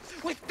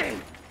 With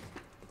them.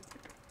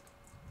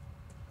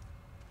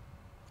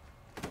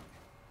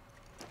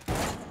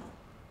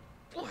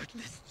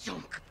 Worthless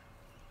junk.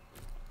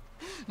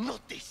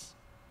 Not this.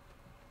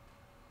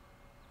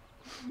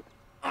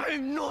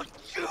 I'm not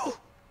you.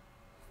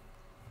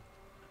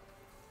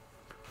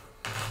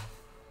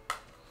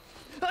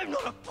 I'm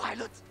not a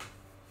pilot.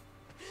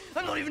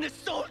 I'm not even a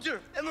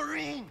soldier, a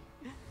Marine.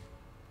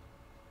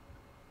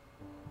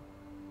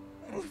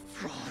 I'm a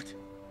fraud.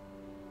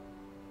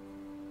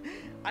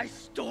 I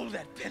stole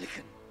that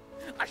Pelican.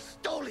 I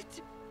stole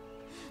it.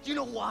 You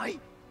know why?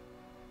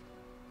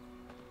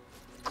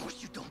 Of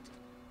course you don't.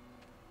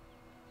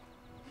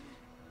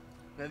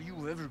 Have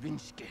you ever been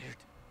scared?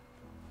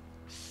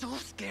 So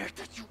scared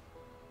that you...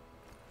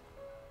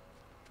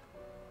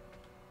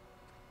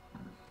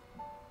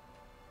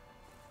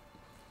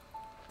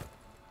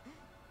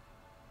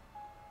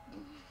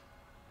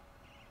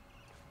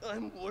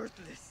 I'm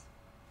worthless.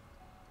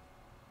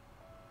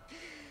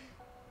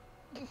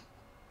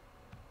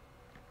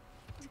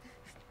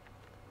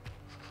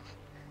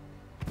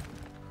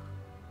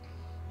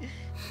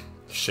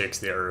 Shakes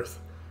the earth.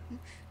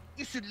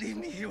 You should leave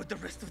me here with the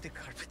rest of the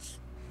carpets.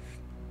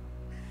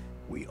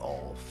 We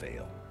all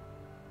fail.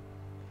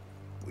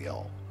 We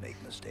all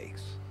make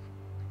mistakes.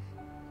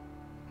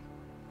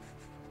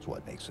 It's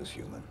what makes us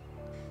human.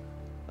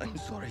 I'm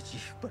sorry,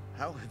 Chief, but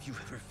how have you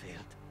ever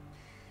failed?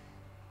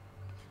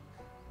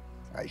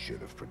 I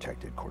should have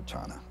protected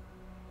Cortana.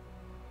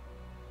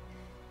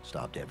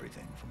 Stopped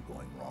everything from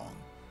going wrong.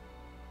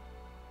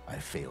 I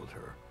failed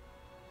her.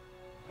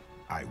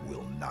 I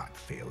will not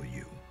fail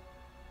you.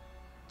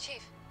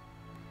 Chief.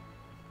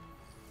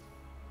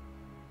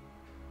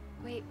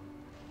 Wait.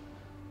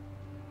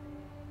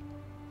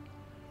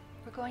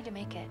 We're going to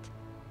make it.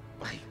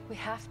 We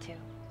have to.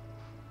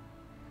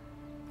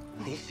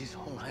 This is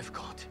all I've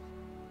got.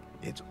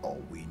 It's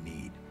all we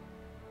need.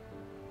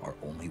 Our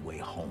only way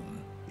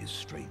home is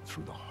straight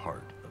through the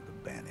heart of the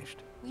Banished.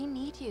 We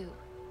need you.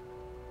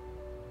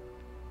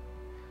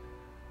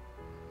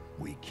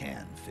 We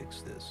can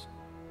fix this.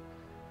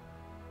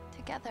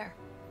 Together.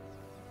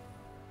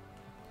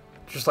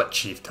 Just let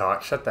Chief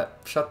talk. Shut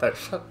that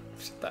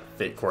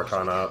fake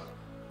Cortana up.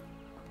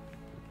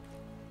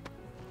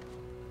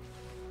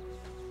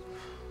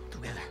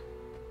 Together.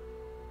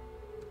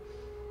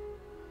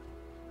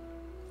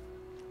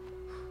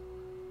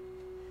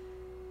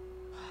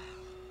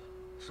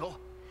 So,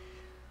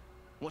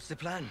 what's the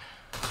plan?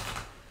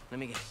 Let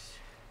me guess.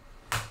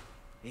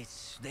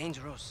 It's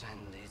dangerous and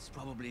it's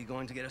probably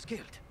going to get us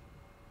killed.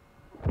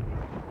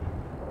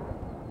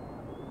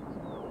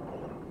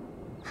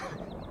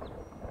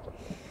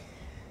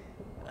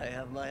 I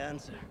have my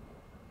answer.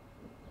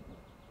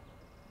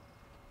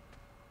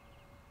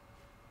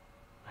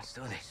 Let's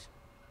do this.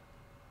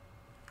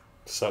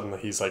 Suddenly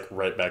he's like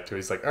right back to it.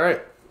 He's like,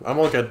 alright, I'm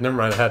all good. Never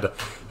mind, I had to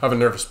have a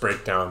nervous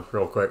breakdown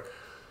real quick.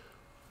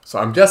 So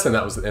I'm guessing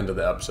that was the end of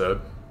the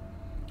episode.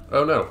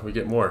 Oh no, we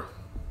get more.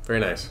 Very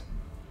nice.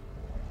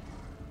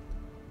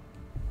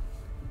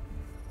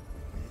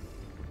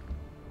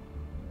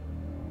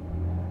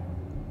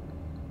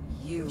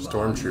 You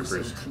Stormtroopers. are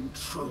losing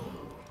control.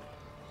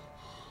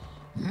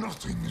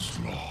 Nothing is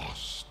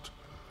lost.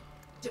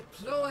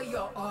 Deploy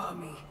your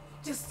army.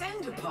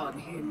 Descend upon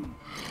him.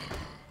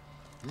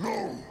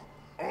 No,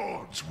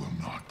 odds will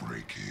not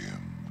break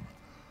him.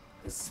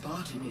 The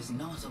Spartan is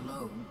not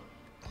alone.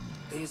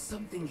 There's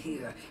something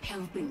here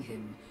helping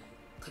him,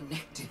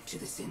 connected to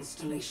this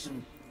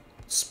installation.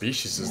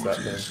 Species is that What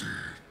thing? is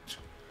it?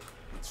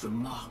 It's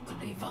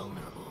remarkably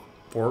vulnerable,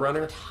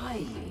 Forerunner? but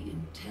highly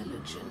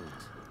intelligent.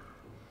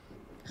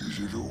 Is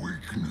it a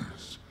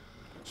weakness?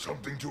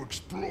 Something to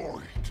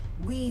exploit?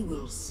 We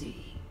will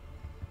see.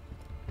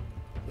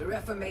 The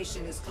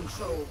Reformation is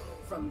controlled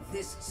from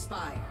this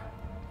spire.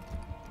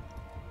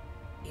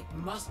 It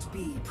must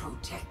be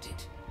protected.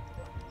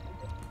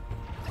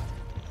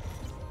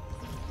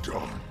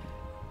 Done.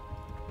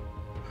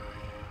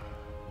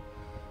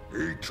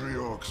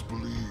 Atriox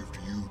believed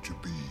you to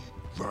be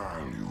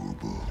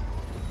valuable.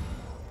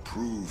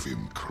 Prove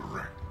him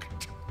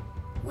correct.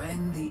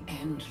 When the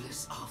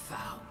Endless are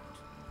found,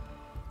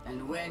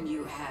 and when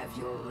you have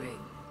your ring,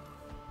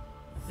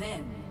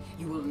 then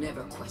you will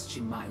never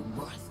question my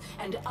worth,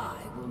 and I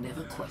will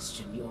never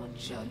question your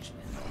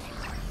judgment.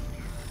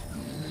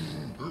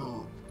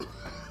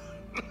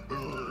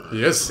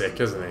 He is sick,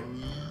 isn't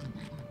he?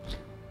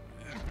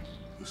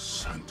 The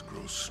scent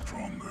grows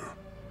stronger.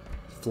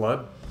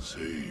 Flood?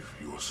 Save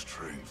your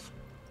strength.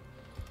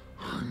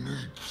 I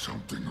need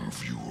something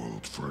of you,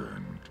 old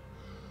friend.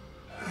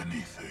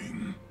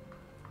 Anything.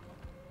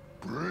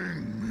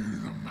 Bring me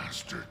the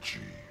Master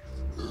Chief.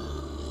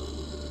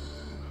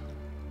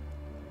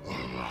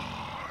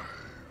 Alive.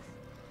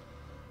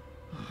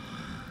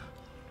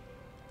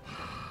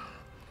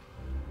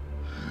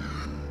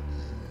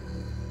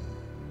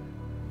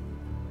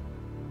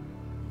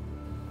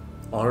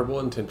 Honorable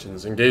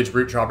intentions. Engage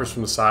brute choppers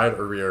from the side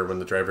or rear when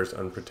the driver is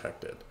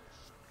unprotected.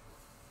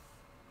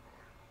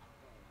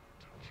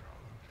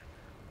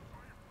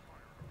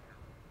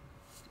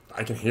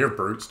 I can hear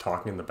brutes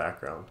talking in the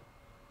background.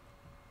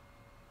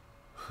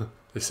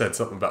 They said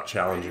something about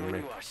challenging me.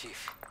 You are,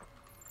 Chief.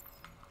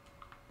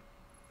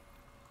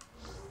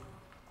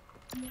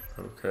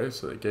 Okay,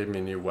 so they gave me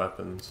new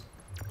weapons.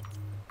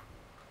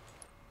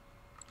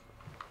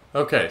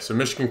 Okay, so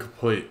mission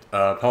complete.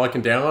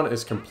 Pelican Down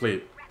is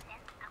complete.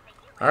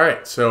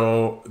 Alright,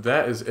 so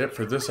that is it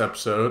for this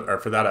episode, or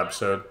for that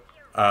episode.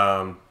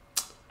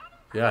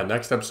 Yeah,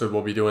 next episode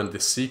we'll be doing the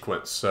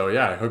sequence. So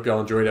yeah, I hope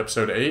y'all enjoyed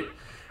episode 8,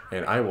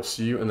 and I will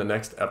see you in the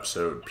next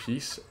episode.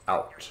 Peace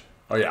out.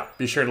 Oh yeah,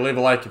 be sure to leave a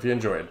like if you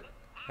enjoyed.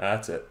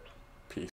 That's it.